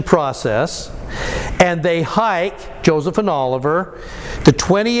translation process, and they hike, Joseph and Oliver, the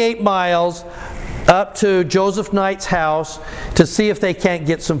 28 miles up to Joseph Knight's house to see if they can't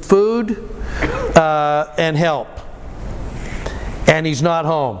get some food and help. And he's not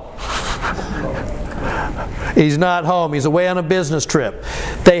home. He's not home. He's away on a business trip.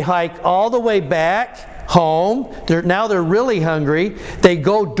 They hike all the way back home. Now they're really hungry. They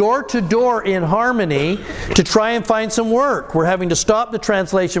go door to door in Harmony to try and find some work. We're having to stop the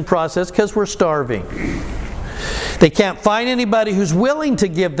translation process because we're starving. They can't find anybody who's willing to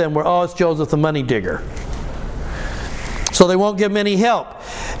give them work. Oh, it's Joseph the money digger. So they won't give him any help.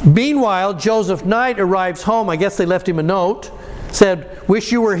 Meanwhile, Joseph Knight arrives home. I guess they left him a note. Said,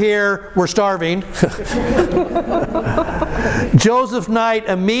 wish you were here, we're starving. Joseph Knight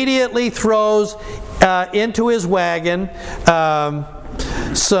immediately throws into his wagon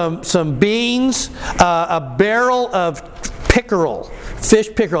some beans, a barrel of pickerel, fish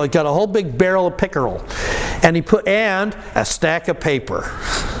pickerel. He got a whole big barrel of pickerel, and and a stack of paper.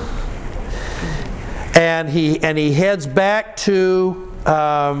 And he heads back to.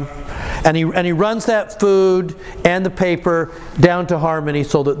 And he runs that food and the paper down to Harmony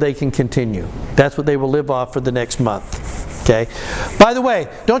so that they can continue. That's what they will live off for the next month. Okay. By the way,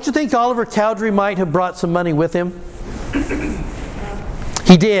 don't you think Oliver Cowdery might have brought some money with him?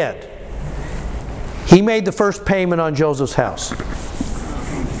 He did. He made the first payment on Joseph's house.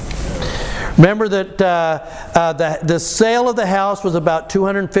 Remember that the sale of the house was about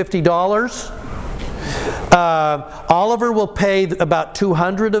 $250. Oliver will pay about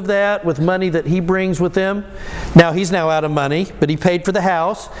 $200 of that with money that he brings with him. Now he's now out of money, but he paid for the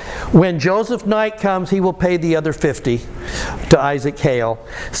house. When Joseph Knight comes, he will pay the other $50 to Isaac Hale.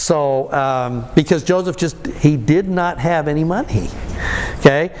 So because Joseph he did not have any money.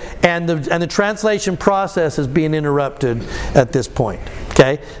 Okay, and the translation process is being interrupted at this point.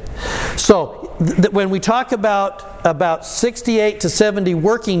 Okay, so when we talk about 68 to 70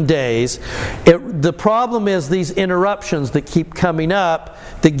 working days, the problem is these interruptions that keep coming up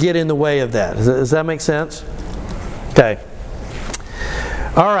that get in the way of that. Does that make sense? Okay.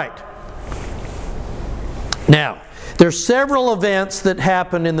 All right. Now, there's several events that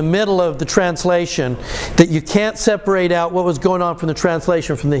happen in the middle of the translation that you can't separate out what was going on from the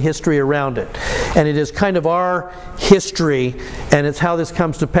translation from the history around it. And it is kind of our history, and it's how this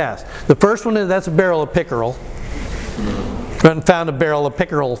comes to pass. The first one is that's a barrel of pickerel. Went and found a barrel of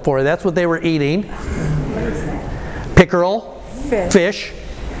pickerel for you. That's what they were eating. Pickerel, fish,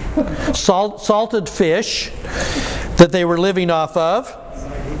 salted fish that they were living off of.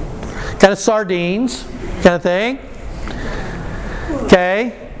 Kind of sardines, kind of thing.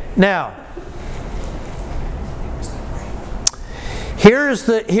 Okay, now here's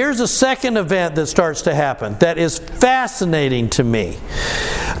a second event that starts to happen that is fascinating to me.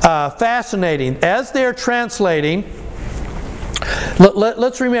 Fascinating. As they're translating,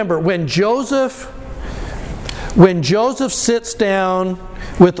 let's remember when Joseph when Joseph sits down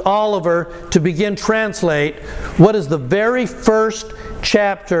with Oliver to begin translate, what is the very first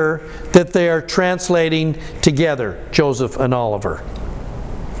chapter that they are translating together, Joseph and Oliver?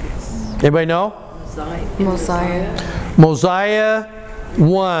 Anybody know? Mosiah. Mosiah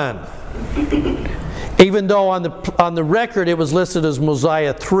 1. Even though on the record it was listed as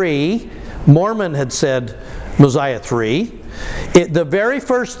Mosiah 3, Mormon had said Mosiah 3. The very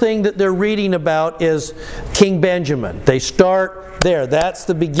first thing that they're reading about is King Benjamin. They start there. That's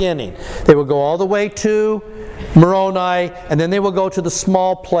the beginning. They will go all the way to Moroni, and then they will go to the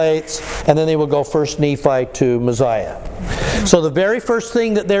small plates, and then they will go First Nephi to Mosiah. So the very first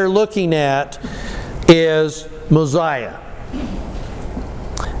thing that they're looking at is Mosiah.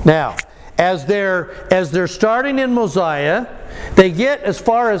 Now, as they're starting in Mosiah, they get as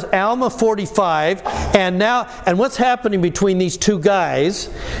far as Alma 45, and what's happening between these two guys,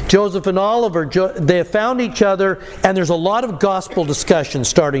 Joseph and Oliver, they have found each other, and there's a lot of gospel discussion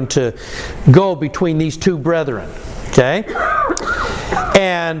starting to go between these two brethren. Okay?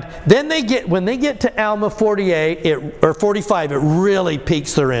 And then when they get to Alma 48 or 45, it really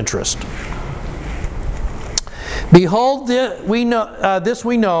piques their interest. Behold, we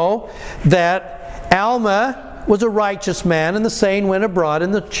know that Alma was a righteous man, and the saying went abroad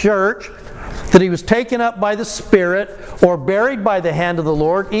in the church that he was taken up by the Spirit or buried by the hand of the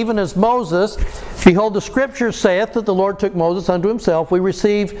Lord, even as Moses. Behold, the Scripture saith that the Lord took Moses unto himself. We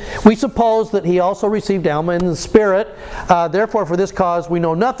suppose that he also received Alma in the Spirit. Therefore, for this cause we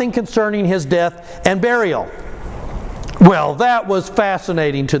know nothing concerning his death and burial. Well, that was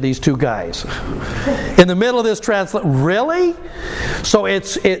fascinating to these two guys. In the middle of this translation, really? So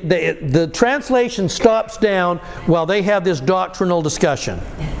the translation stops down while they have this doctrinal discussion.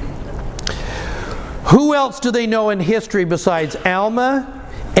 Who else do they know in history besides Alma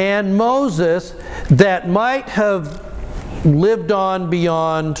and Moses that might have lived on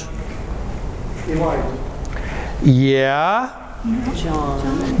beyond? Elijah. Yeah.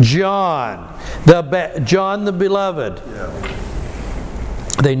 John the Beloved. Yeah.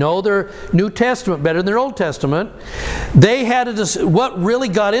 They know their New Testament better than their Old Testament. They had what really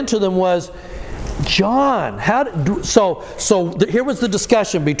got into them was John. Here was the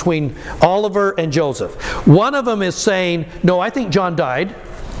discussion between Oliver and Joseph. One of them is saying, "No, I think John died."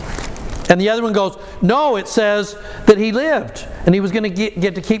 And the other one goes, "No, it says that he lived and he was going to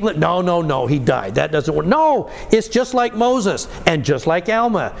get to keep living." No, he died. That doesn't work. No, it's just like Moses and just like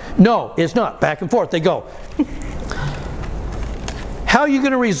Alma. No, it's not. Back and forth they go. How are you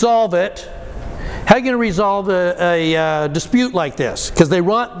going to resolve it? How are you going to resolve a dispute like this? Because they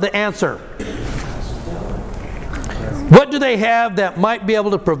want the answer. What do they have that might be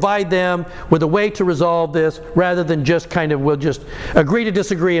able to provide them with a way to resolve this rather than just we'll just agree to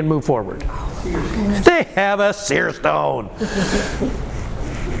disagree and move forward? They have a seer stone.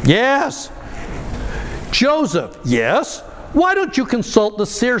 Yes. Joseph, yes. Why don't you consult the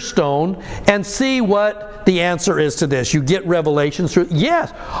seer stone and see what the answer is to this? You get revelations through.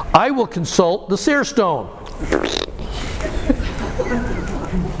 Yes, I will consult the seer stone.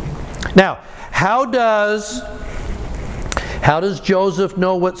 Now, how does Joseph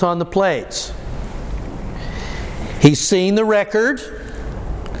know what's on the plates? He's seen the record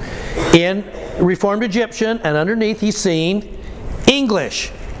in Reformed Egyptian, and underneath he's seen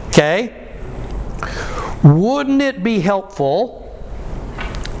English. Okay? Wouldn't it be helpful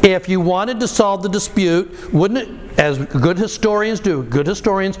if you wanted to solve the dispute, wouldn't it, as good historians do, good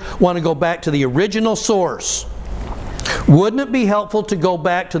historians want to go back to the original source. Wouldn't it be helpful to go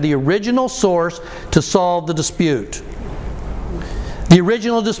back to the original source to solve the dispute? The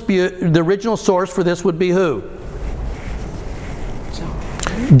original source for this would be who?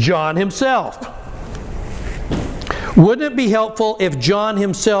 John himself. Wouldn't it be helpful if John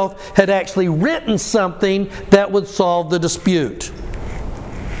himself had actually written something that would solve the dispute?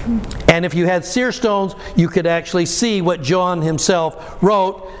 And if you had seer stones, you could actually see what John himself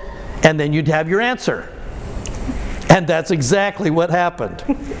wrote, and then you'd have your answer. And that's exactly what happened.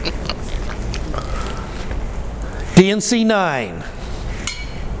 D&C 9.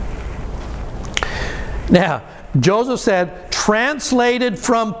 Now, Joseph said, translated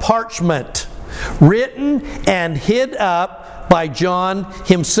from parchment, written and hid up by John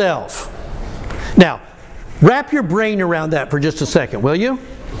himself. Now, wrap your brain around that for just a second, will you?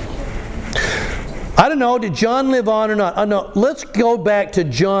 I don't know, did John live on or not? No, let's go back to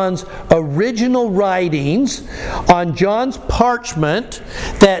John's original writings on John's parchment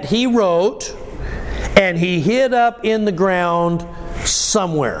that he wrote and he hid up in the ground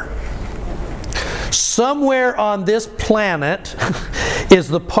somewhere. Somewhere on this planet is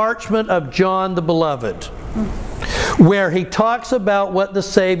the parchment of John the Beloved. where he talks about what the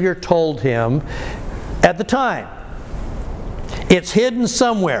Savior told him at the time. It's hidden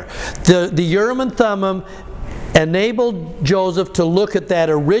somewhere. The Urim and Thummim enabled Joseph to look at that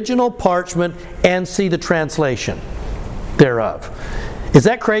original parchment and see the translation thereof. Is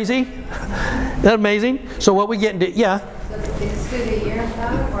that crazy? Isn't that amazing? So what we get into, yeah? So it's through the Urim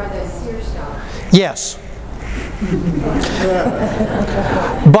Thummim or the seer stone? Yes.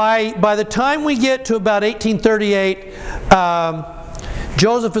 By the time we get to about 1838,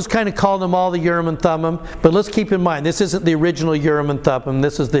 Joseph has kind of called them all the Urim and Thummim, but let's keep in mind, this isn't the original Urim and Thummim.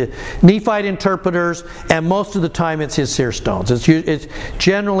 This is the Nephite interpreters, and most of the time it's his seer stones. It's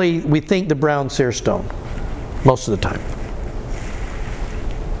generally, we think, the brown seer stone, most of the time.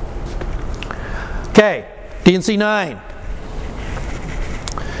 Okay, D&C 9.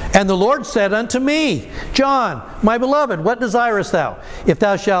 And the Lord said unto me, John, my beloved, what desirest thou? If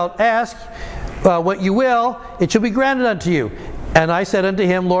thou shalt ask what you will, it shall be granted unto you. And I said unto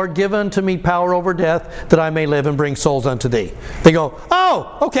him, Lord, give unto me power over death, that I may live and bring souls unto thee. They go,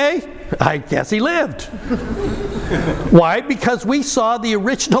 oh, okay, I guess he lived. Why? Because we saw the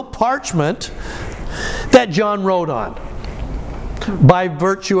original parchment that John wrote on by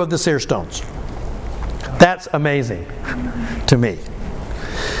virtue of the seer stones. That's amazing to me.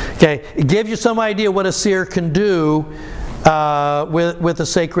 Okay, it gives you some idea what a seer can do with a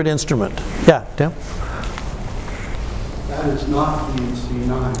sacred instrument. Yeah, Tim? That is not D&C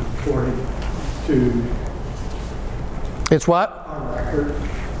 9 according to It's what? our record.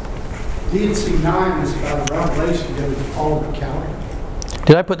 D&C 9 is about a revelation given to Paul McCowney.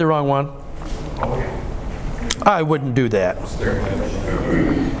 Did I put the wrong one? I wouldn't do that.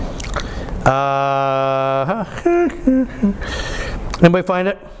 Anybody find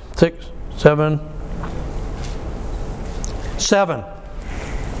it? 6, 7. 7.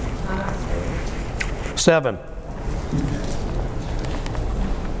 7.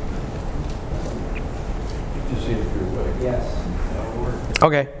 Yes.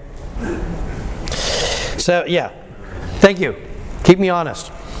 Okay. So, yeah. Thank you. Keep me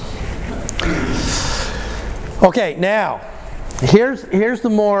honest. Okay, now, here's the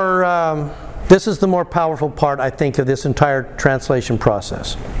more, this is the more powerful part, I think, of this entire translation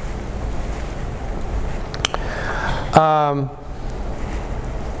process.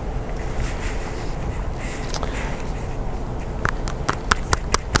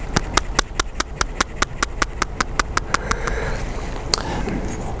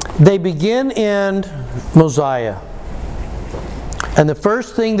 They begin in Mosiah. And the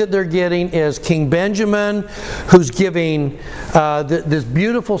first thing that they're getting is King Benjamin, who's giving this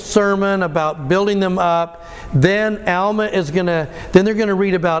beautiful sermon about building them up. Then they're going to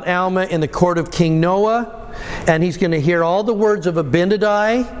read about Alma in the court of King Noah, and he's going to hear all the words of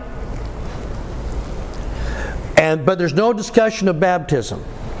Abinadi. But there's no discussion of baptism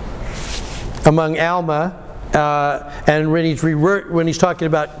among Alma, and when he's talking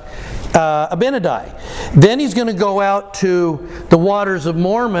about Abinadi. Then he's going to go out to the waters of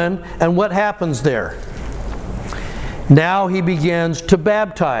Mormon, and what happens there? Now he begins to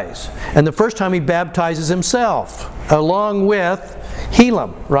baptize. And the first time he baptizes himself, along with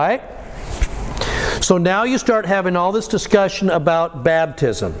Helam, right? So now you start having all this discussion about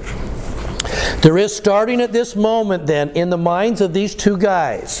baptism. There is, starting at this moment then, in the minds of these two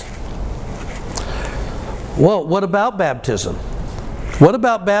guys, well, what about baptism? What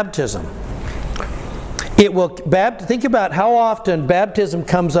about baptism? Think about how often baptism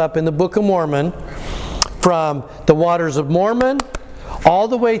comes up in the Book of Mormon, from the waters of Mormon all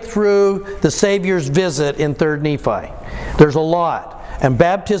the way through the Savior's visit in 3rd Nephi. There's a lot. And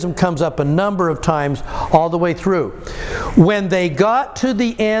baptism comes up a number of times all the way through. When they got to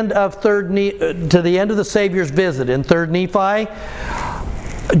the end of the Savior's visit in 3rd Nephi,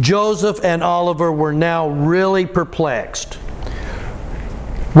 Joseph and Oliver were now really perplexed.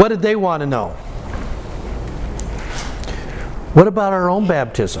 What did they want to know? What about our own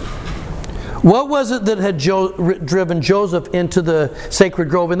baptism? What was it that had driven Joseph into the sacred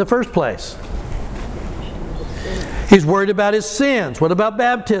grove in the first place? He's worried about his sins. What about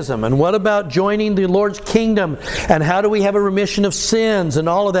baptism? And what about joining the Lord's kingdom? And how do we have a remission of sins? And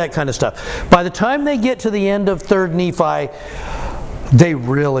all of that kind of stuff. By the time they get to the end of 3rd Nephi, they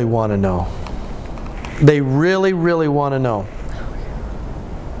really want to know. They really, really want to know.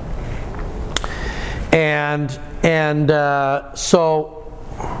 So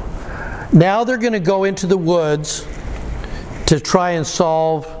now they're going to go into the woods to try and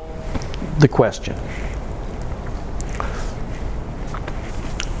solve the question.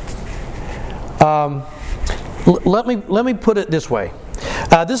 Let me put it this way.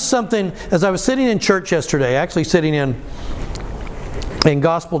 This is something, as I was sitting in church yesterday, actually sitting in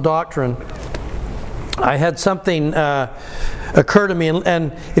gospel doctrine, I had something occur to me,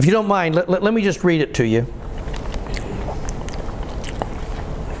 and if you don't mind, let me just read it to you.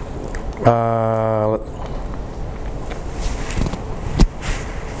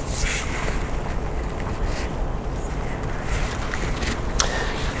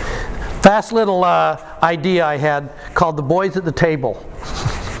 Fast little idea I had called The Boys at the Table.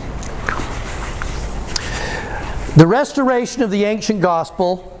 The restoration of the ancient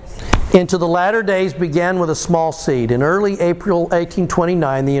gospel into the latter days began with a small seed. In early April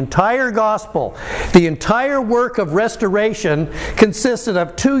 1829, the entire gospel, the entire work of restoration, consisted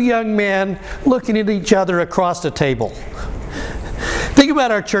of two young men looking at each other across a table. Think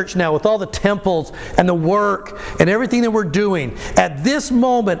about our church now with all the temples and the work and everything that we're doing. At this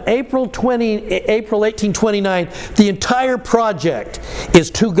moment, April 1829, the entire project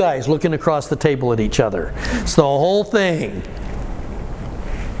is two guys looking across the table at each other. It's the whole thing.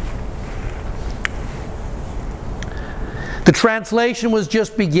 The translation was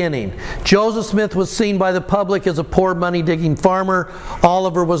just beginning. Joseph Smith was seen by the public as a poor money-digging farmer.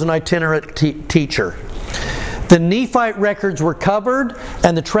 Oliver was an itinerant teacher. The Nephite records were covered,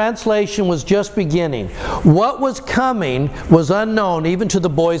 and the translation was just beginning. What was coming was unknown even to the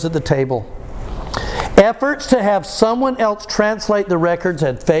boys at the table. Efforts to have someone else translate the records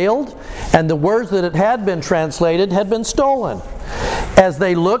had failed, and the words that had been translated had been stolen. As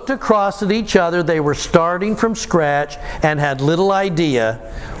they looked across at each other, they were starting from scratch and had little idea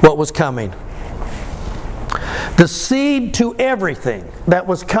what was coming. The seed to everything that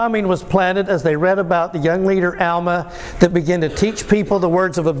was coming was planted as they read about the young leader Alma that began to teach people the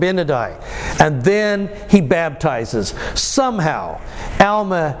words of Abinadi. And then he baptizes. Somehow,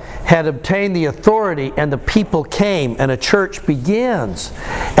 Alma had obtained the authority and the people came and a church begins.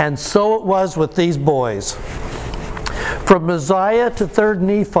 And so it was with these boys. From Mosiah to 3rd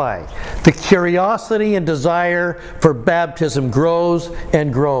Nephi, the curiosity and desire for baptism grows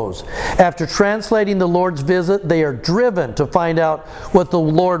and grows. After translating the Lord's visit, they are driven to find out what the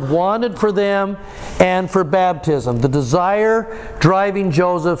Lord wanted for them and for baptism. The desire driving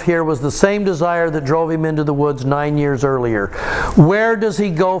Joseph here was the same desire that drove him into the woods 9 years earlier. Where does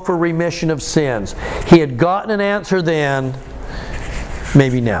he go for remission of sins? He had gotten an answer then,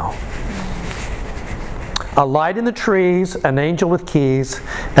 maybe now. A light in the trees, an angel with keys,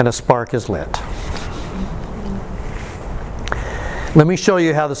 and a spark is lit. Let me show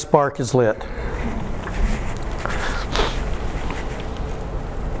you how the spark is lit.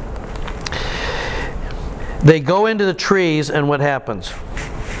 They go into the trees, and what happens?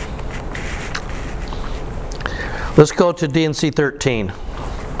 Let's go to D&C 13.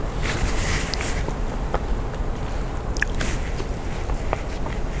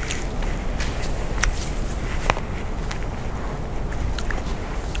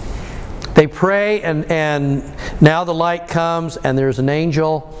 They pray, and now the light comes, and there's an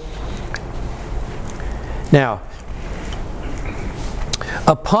angel. Now,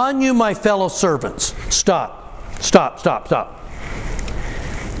 upon you, my fellow servants. Stop.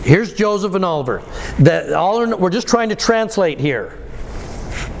 Here's Joseph and Oliver. We're just trying to translate here.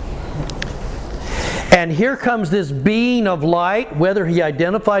 And here comes this being of light. Whether he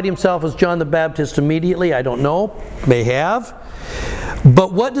identified himself as John the Baptist immediately, I don't know. May have.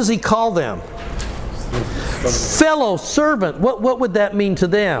 But what does he call them? Fellow servant. What would that mean to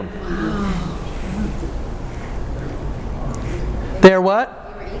them? They're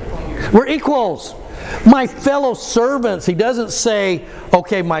what? We're equals. My fellow servants. He doesn't say,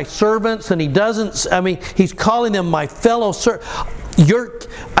 okay, my servants, and he doesn't, he's calling them my fellow servants.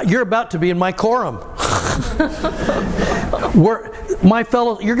 You're about to be in my quorum. My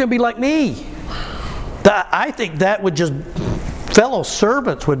fellow, you're going to be like me. I think that would just, fellow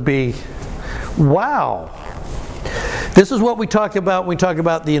servants would be, wow. This is what we talk about when we talk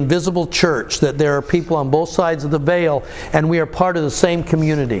about the invisible church, that there are people on both sides of the veil, and we are part of the same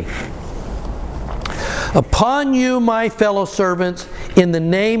community. Upon you, my fellow servants, in the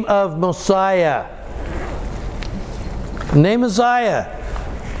name of Mosiah. Name Mosiah.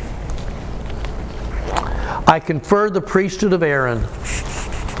 I confer the priesthood of Aaron,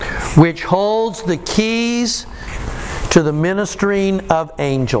 which holds the keys to the ministering of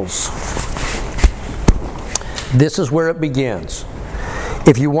angels. This is where it begins.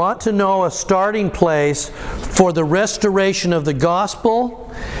 If you want to know a starting place for the restoration of the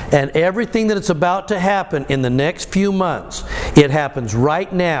gospel and everything that is about to happen in the next few months, it happens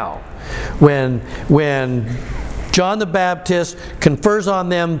right now when John the Baptist confers on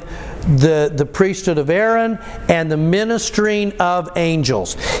them the priesthood of Aaron, and the ministering of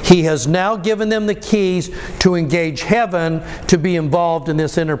angels. He has now given them the keys to engage heaven to be involved in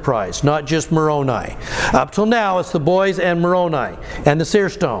this enterprise, not just Moroni. Up till now, it's the boys and Moroni and the seer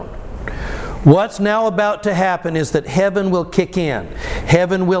stone. What's now about to happen is that heaven will kick in.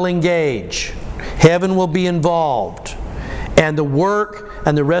 Heaven will engage. Heaven will be involved. And the work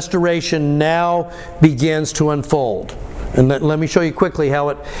and the restoration now begins to unfold. And let me show you quickly how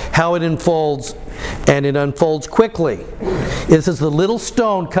it unfolds, and it unfolds quickly. This is the little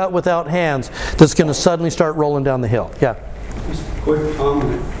stone cut without hands that's going to suddenly start rolling down the hill. Yeah? Just a quick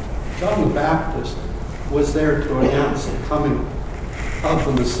comment. John the Baptist was there to announce the coming of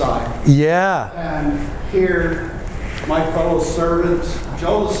the Messiah. Yeah. And here, my fellow servants,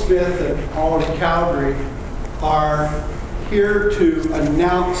 Joseph Smith and Oliver Cowdery, are here to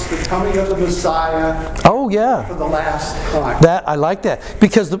announce the coming of the Messiah. Oh, yeah. For the last time. That I like that,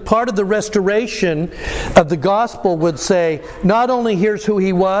 because the part of the restoration of the gospel would say, not only here's who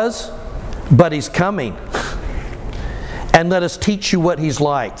he was, but he's coming. And let us teach you what he's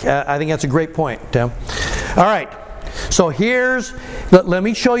like. I think that's a great point, Tim. All right. So let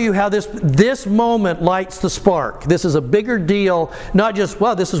me show you how this moment lights the spark. This is a bigger deal, not just,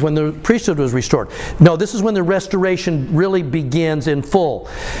 well, this is when the priesthood was restored. No, this is when the restoration really begins in full.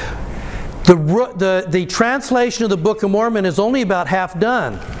 The translation of the Book of Mormon is only about half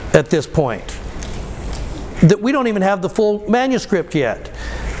done at this point. That we don't even have the full manuscript yet.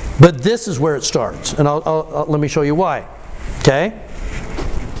 But this is where it starts. And let me show you why. Okay?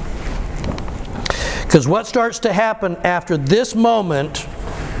 Because what starts to happen after this moment,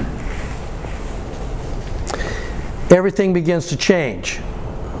 everything begins to change.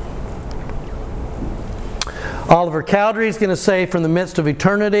 Oliver Cowdery is going to say, from the midst of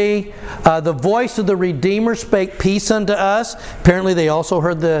eternity, the voice of the Redeemer spake peace unto us. Apparently they also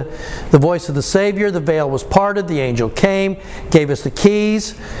heard the voice of the Savior. The veil was parted. The angel came, gave us the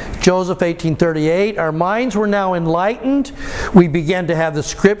keys. Joseph 1838. Our minds were now enlightened. We began to have the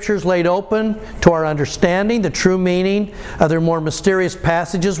Scriptures laid open to our understanding. The true meaning of their more mysterious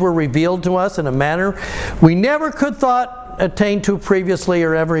passages were revealed to us in a manner we never could attain to previously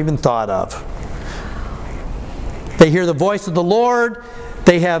or ever even thought of. They hear the voice of the Lord.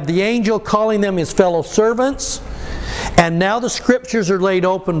 They have the angel calling them his fellow servants. And now the Scriptures are laid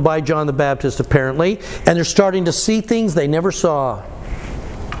open by John the Baptist, apparently. And they're starting to see things they never saw.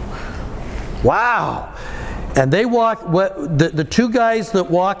 Wow! And they the two guys that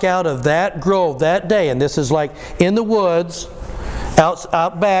walk out of that grove that day, and this is like in the woods,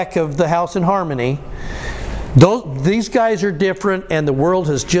 out back of the house in Harmony. These guys are different, and the world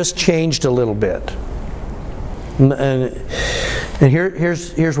has just changed a little bit. And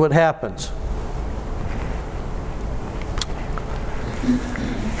here's what happens.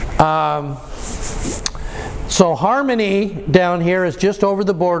 So Harmony down here is just over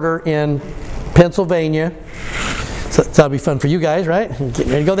the border in Pennsylvania. So that'll be fun for you guys, right? Getting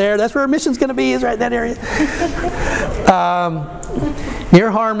ready to go there. That's where our mission's going to be, is right in that area. Near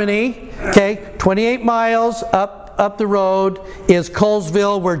Harmony, okay, 28 miles up the road is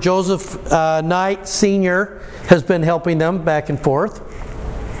Colesville, where Joseph Knight Sr. has been helping them back and forth.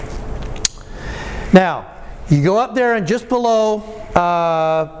 Now, you go up there and just below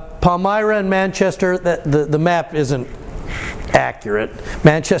Palmyra and Manchester, the map isn't accurate.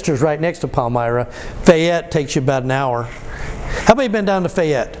 Manchester's right next to Palmyra. Fayette takes you about an hour. How about you been down to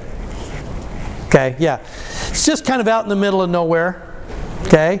Fayette? Okay, yeah. It's just kind of out in the middle of nowhere.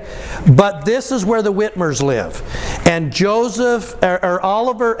 Okay? But this is where the Whitmers live. And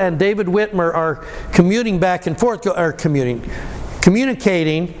Oliver and David Whitmer are commuting back and forth,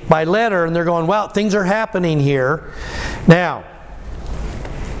 communicating by letter, and they're going, wow, things are happening here. Now,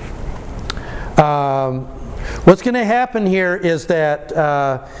 what's going to happen here is that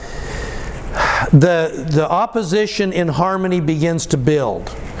the opposition in Harmony begins to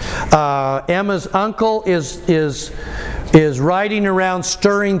build. Emma's uncle is riding around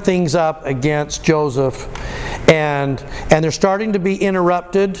stirring things up against Joseph, and they're starting to be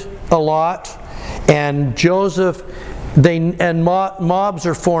interrupted a lot, and Joseph mobs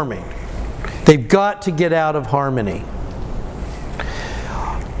are forming. They've got to get out of Harmony.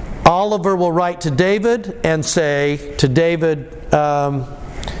 Oliver will write to David and say to David, can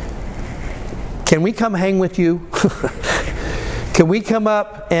we come hang with you? Can we come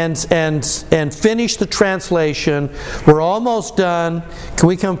up and finish the translation? We're almost done. Can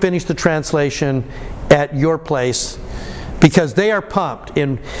we come finish the translation at your place? Because they are pumped.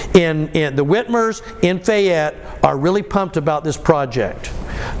 In the Whitmers in Fayette are really pumped about this project.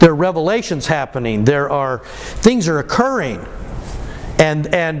 There are revelations happening. Things are occurring.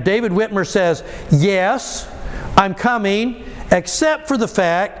 And David Whitmer says, yes, I'm coming, except for the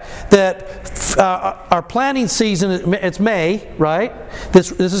fact that our planting season, it's May, right?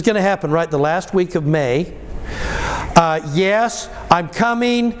 This is going to happen, right? The last week of May. Yes, I'm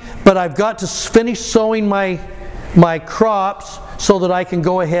coming, but I've got to finish sowing my crops so that I can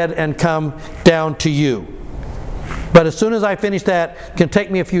go ahead and come down to you. But as soon as I finish that, it can take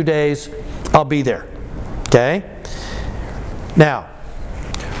me a few days, I'll be there. Okay? Now,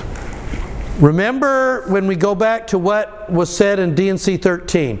 remember when we go back to what was said in D&C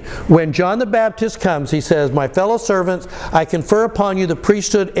 13. When John the Baptist comes, he says, my fellow servants, I confer upon you the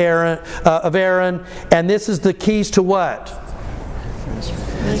priesthood of Aaron, and this is the keys to what?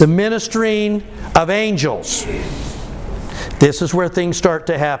 The ministering of angels. This is where things start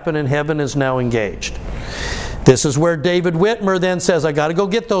to happen, and heaven is now engaged. This is where David Whitmer then says, I got to go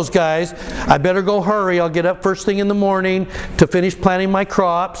get those guys. I better go hurry. I'll get up first thing in the morning to finish planting my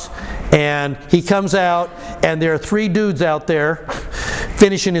crops. And he comes out, and there are 3 dudes out there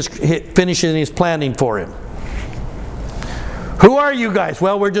finishing his planting for him. Who are you guys?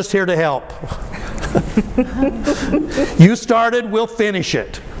 Well, we're just here to help. You started, we'll finish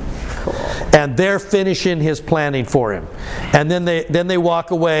it. And they're finishing his planting for him. And then they walk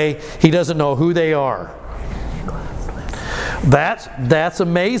away. He doesn't know who they are. That's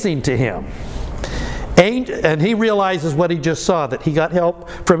amazing to him. And he realizes what he just saw, that he got help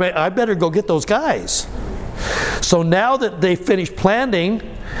from it. I better go get those guys. So now that they finished planting,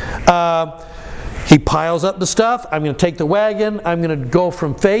 he piles up the stuff. I'm going to take the wagon. I'm going to go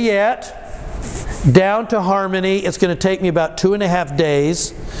from Fayette down to Harmony. It's going to take me about 2.5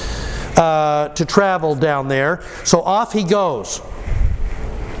 days to travel down there. So off he goes.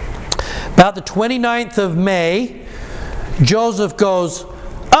 About the 29th of May, Joseph goes,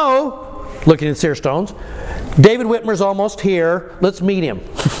 oh, looking at Sear Stones, David Whitmer's almost here. Let's meet him.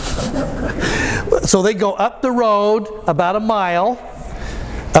 So they go up the road about a mile,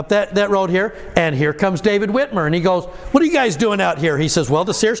 up that road here, and here comes David Whitmer. And he goes, what are you guys doing out here? He says, well,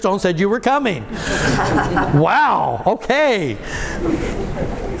 the Sear Stone said you were coming. Wow, okay.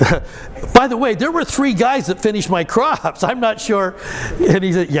 By the way, there were 3 guys that finished my crops. I'm not sure. And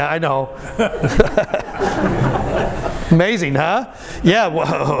he said, yeah, I know. Amazing, huh? Yeah,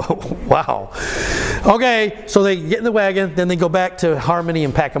 wow. Okay, so they get in the wagon, then they go back to Harmony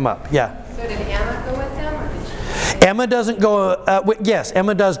and pack them up. Yeah. So did Emma go with them? Or did she... Emma doesn't go. Yes,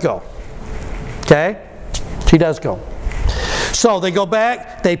 Emma does go. Okay? She does go. So they go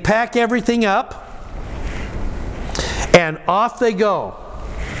back, they pack everything up, and off they go.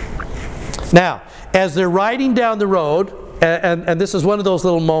 Now, as they're riding down the road, and this is one of those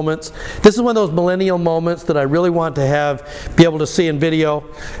little moments, this is one of those millennial moments that I really want to be able to see in video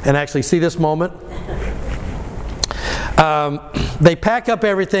and actually see this moment. They pack up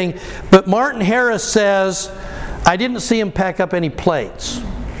everything, but Martin Harris says, I didn't see him pack up any plates.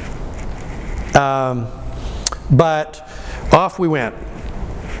 But off we went.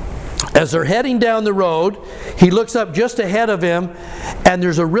 As they're heading down the road, he looks up just ahead of him, and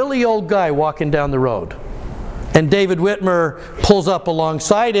there's a really old guy walking down the road. And David Whitmer pulls up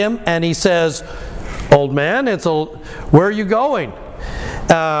alongside him, and he says, old man, where are you going?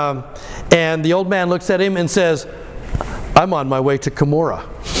 And the old man looks at him and says, I'm on my way to Cumorah.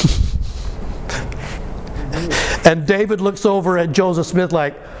 And David looks over at Joseph Smith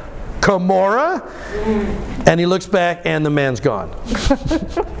like, Cumorah? And he looks back, and the man's gone.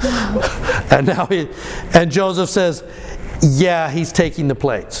 And Joseph says, yeah, he's taking the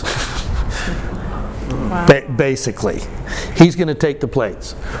plates. Wow. Basically, he's going to take the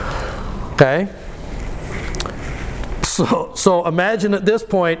plates. Okay? So imagine at this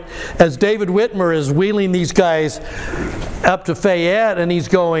point, as David Whitmer is wheeling these guys up to Fayette, and he's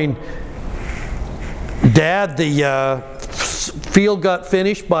going, Dad, the field got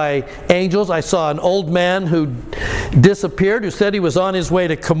finished by angels. I saw an old man who disappeared, who said he was on his way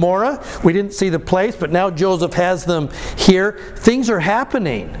to Cumorah. We didn't see the place, but now Joseph has them here. Things are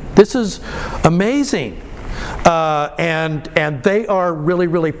happening. This is amazing. And they are really,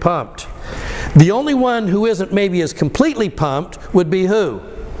 really pumped. The only one who isn't maybe as completely pumped would be who?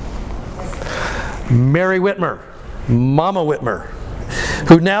 Mary Whitmer, Mama Whitmer,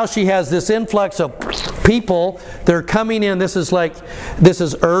 who now she has this influx of people. They're coming in. This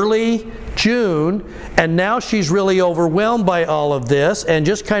is early June, and now she's really overwhelmed by all of this and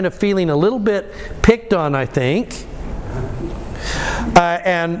just kind of feeling a little bit picked on, I think.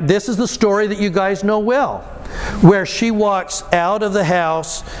 And this is the story that you guys know well, where she walks out of the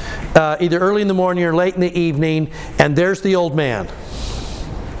house either early in the morning or late in the evening, and there's the old man.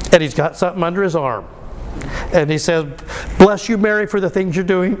 And he's got something under his arm. And he says, Bless you, Mary, for the things you're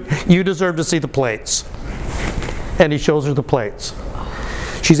doing. You deserve to see the plates. And he shows her the plates.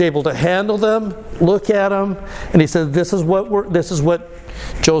 She's able to handle them, look at them, and he says, this is what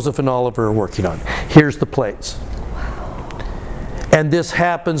Joseph and Oliver are working on. Here's the plates. And this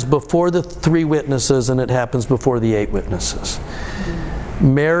happens before the 3 witnesses, and it happens before the 8 witnesses.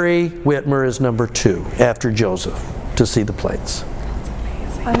 Mary Whitmer is number 2 after Joseph to see the plates.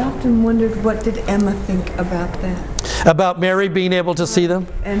 I often wondered, what did Emma think about that? About Mary being able to see them?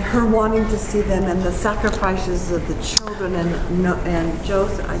 And her wanting to see them, and the sacrifices of the children, and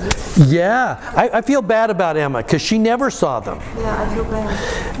Joseph. Yeah, I feel bad about Emma because she never saw them. Yeah, I feel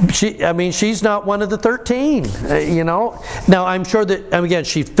bad. She's not one of the 13, you know. Now, I'm sure that, again,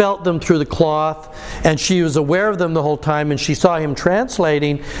 she felt them through the cloth, and she was aware of them the whole time, and she saw him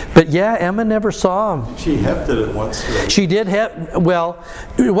translating. But yeah, Emma never saw them. She hefted it once. She did have, well,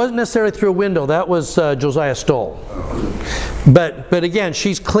 it wasn't necessarily through a window. That was Josiah Stoll. But again,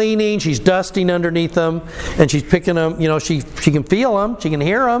 she's cleaning, she's dusting underneath them, and she's picking them. You know, she can feel them, she can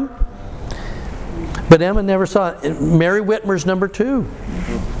hear them. But Emma never saw it. Mary Whitmer's number 2.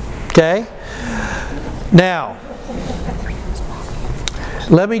 Okay. Now,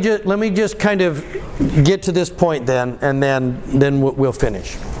 let me just kind of get to this point then, and then we'll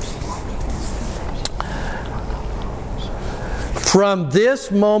finish. From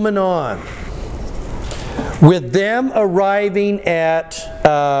this moment on, with them arriving at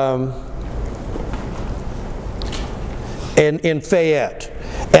in Fayette,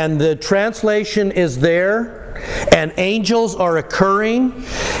 and the translation is there, and angels are occurring,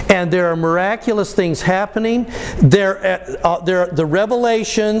 and there are miraculous things happening. The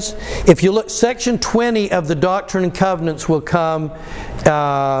revelations, if you look, section 20 of the Doctrine and Covenants will come.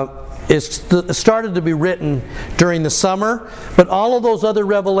 It started to be written during the summer, but all of those other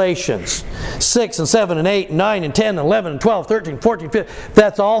revelations, 6 and 7 and 8 and 9 and 10 and 11 and 12, 13, 14, 15,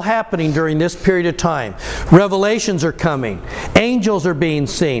 that's all happening during this period of time. Revelations are coming. Angels are being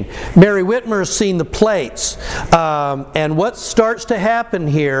seen. Mary Whitmer has seen the plates. And what starts to happen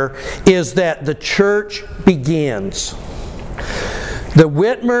here is that the church begins. The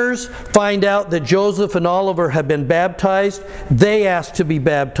Whitmers find out that Joseph and Oliver have been baptized. They ask to be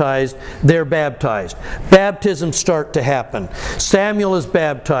baptized. They're baptized. Baptisms start to happen. Samuel is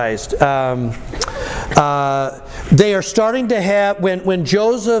baptized. They are starting to have, when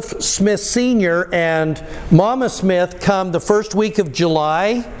Joseph Smith Sr. and Mama Smith come the first week of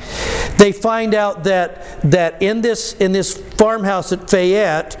July, they find out that in this farmhouse at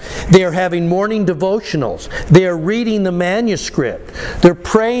Fayette, they are having morning devotionals. They are reading the manuscript. They're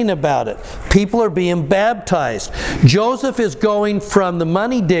praying about it. People are being baptized. Joseph is going from the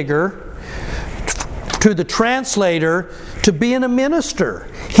money digger to the translator to being a minister.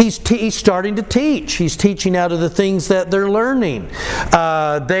 He's starting to teach. He's teaching out of the things that they're learning.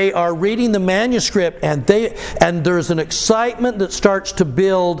 They are reading the manuscript, and there's an excitement that starts to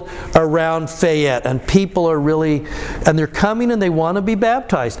build around Fayette, and people are really, and they're coming and they want to be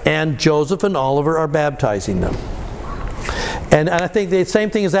baptized, and Joseph and Oliver are baptizing them. And I think the same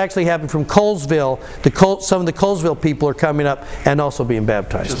thing is actually happening from Colesville. Some of the Colesville people are coming up and also being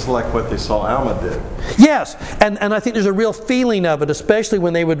baptized. Just like what they saw Alma did. Yes, and I think there's a real feeling of it, especially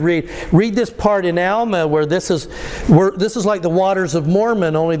when they would read this part in Alma where this is like the waters of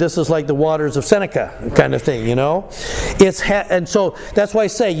Mormon, only this is like the waters of Seneca kind of thing, you know? And so that's why I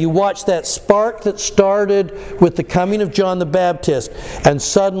say you watch that spark that started with the coming of John the Baptist, and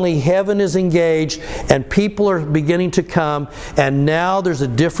suddenly heaven is engaged and people are beginning to come. And now there's a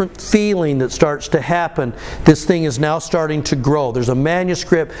different feeling that starts to happen. This thing is now starting to grow. There's a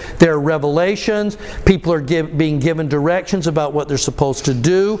manuscript. There are revelations. People are being given directions about what they're supposed to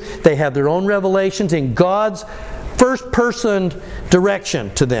do. They have their own revelations in God's first-person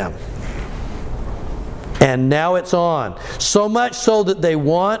direction to them. And now it's on. So much so that they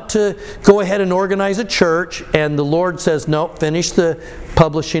want to go ahead and organize a church, and the Lord says, no, finish the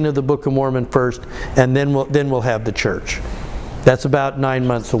publishing of the Book of Mormon first, and then we'll have the church. That's about 9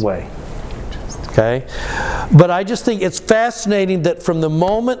 months away. Okay? But I just think it's fascinating that from the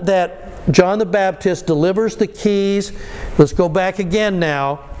moment that John the Baptist delivers the keys, let's go back again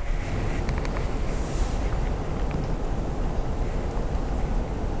now.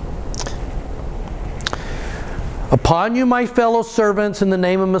 Upon you, my fellow servants, in the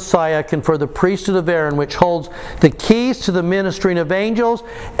name of Messiah, confer the priesthood of Aaron, which holds the keys to the ministering of angels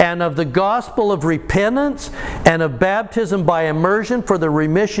and of the gospel of repentance and of baptism by immersion for the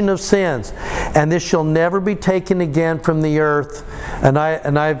remission of sins. And this shall never be taken again from the earth. And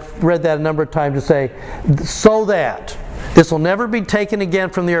I've read that a number of times to say, so that This will never be taken again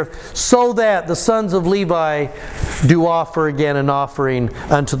from the earth, so that the sons of Levi do offer again an offering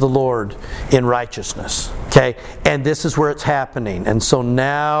unto the Lord in righteousness. Okay? And this is where it's happening. And so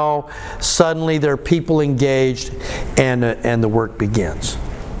now, suddenly there are people engaged, and the work begins.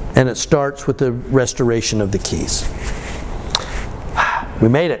 And it starts with the restoration of the keys. We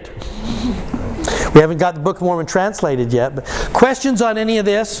made it. We haven't got the Book of Mormon translated yet. But questions on any of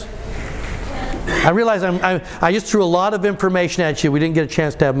this? I realize I just threw a lot of information at you. We didn't get a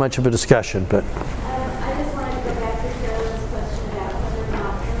chance to have much of a discussion, but I just wanted to go back to Carolyn's question about whether or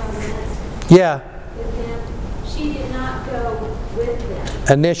not Emma went yeah, with them. She did not go with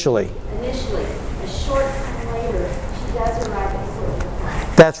them initially. initially. A short time later, she does arrive at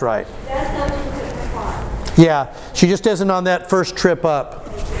Silver. That's right. She does go to the Silver Farm. Yeah, she just isn't on that first trip up.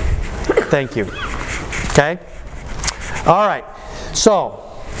 Thank you. Okay? All right. So,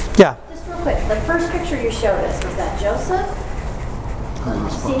 yeah. Just real quick, the first picture you showed us, was that Joseph?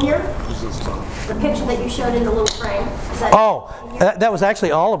 Senior? The picture that you showed in the little frame? Is that Oh, that was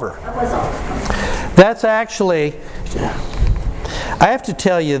actually Oliver. That was all. That's actually, I have to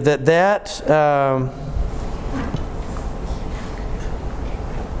tell you that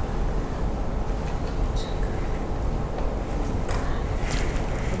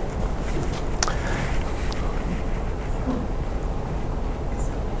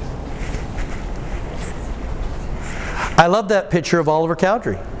I love that picture of Oliver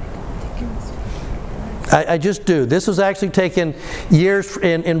Cowdery. I just do. This was actually taken years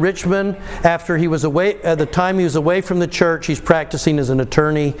in Richmond after he was away. At the time he was away from the church, he's practicing as an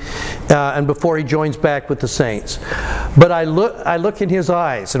attorney, and before he joins back with the saints. But I look in his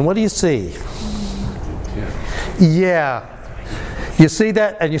eyes, and what do you see? Yeah. You see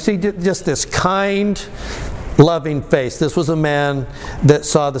that, and you see just this kind, loving face. This was a man that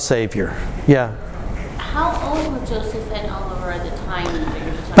saw the Savior. Yeah. How old were Joseph and Oliver at the time?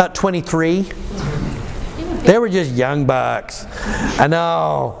 About 23. They were just young bucks. I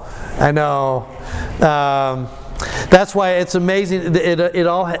know. That's why it's amazing. It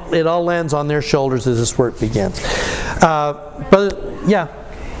all lands on their shoulders as this work begins. But yeah.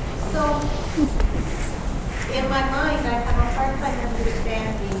 So, in my mind, I have a hard time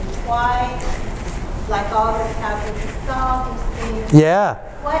understanding why, like all the Catholics saw these things. Yeah.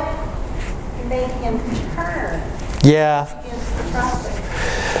 What made him turn Yeah. against the prophet?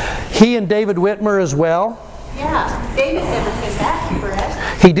 He and David Whitmer as well. Yeah, David never came back,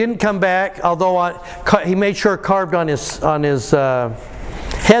 correct? He didn't come back, although he made sure carved on his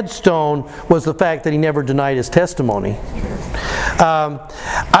headstone was the fact that he never denied his testimony.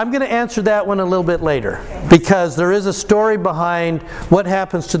 I'm going to answer that one a little bit later, because there is a story behind what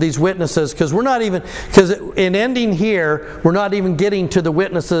happens to these witnesses, because in ending here, we're not even getting to the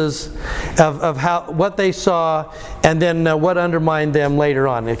witnesses of what they saw and then what undermined them later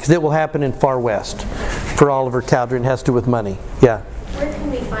on, because it will happen in Far West for Oliver Cowdery and has to do with money. Yeah. Where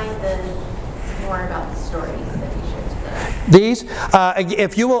can we find more about the stories that you shared today? These,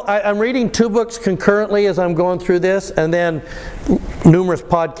 if you will, I'm reading 2 books concurrently as I'm going through this, and then numerous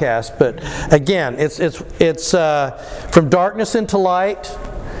podcasts. But again, it's From Darkness into Light,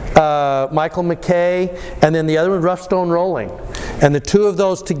 Michael McKay, and then the other one, Rough Stone Rolling. And the 2 of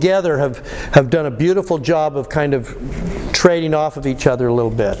those together have done a beautiful job of kind of trading off of each other a little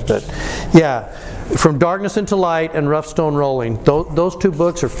bit. But yeah. From Darkness into Light and Rough Stone Rolling. Those 2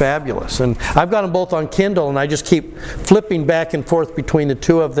 books are fabulous. And I've got them both on Kindle, and I just keep flipping back and forth between the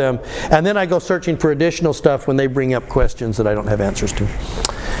 2 of them. And then I go searching for additional stuff when they bring up questions that I don't have answers to.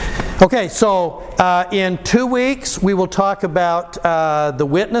 Okay, so in 2 weeks we will talk about the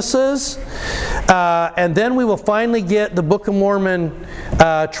witnesses. And then we will finally get the Book of Mormon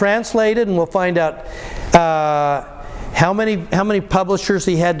translated, and we'll find out how many publishers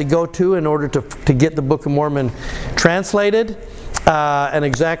he had to go to in order to get the Book of Mormon translated, and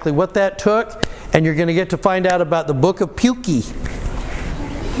exactly what that took. And you're going to get to find out about the Book of Pukey.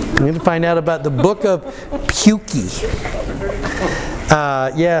 You're going to find out about the Book of Pukey.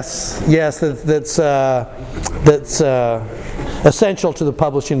 Yes, that's essential to the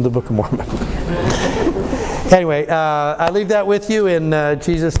publishing of the Book of Mormon. Anyway, I leave that with you in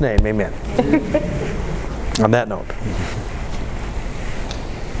Jesus' name. Amen. On that note.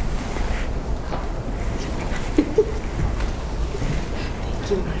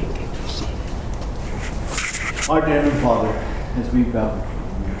 Our dear Heavenly Father, as we bow before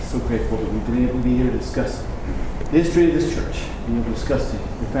you, we are so grateful that we've been able to be here to discuss the history of this church, being able to discuss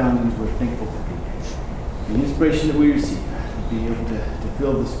the foundings. We're thankful for the inspiration that we receive, to be able to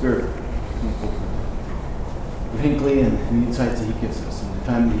feel the Spirit. Thankful for Hinckley and the insights that he gives us and the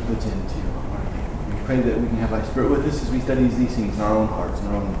time that he puts into our pray that we can have Thy Spirit with us as we study these things in our own hearts and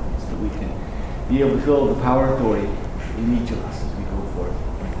our own minds, that we can be able to feel the power and authority in each of us as we go forth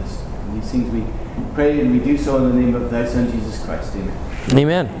with this. And these things we pray, and we do so in the name of Thy Son, Jesus Christ. Amen.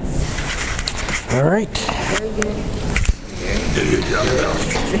 Amen. All right. Very good. Do your job well.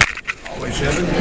 Always have it.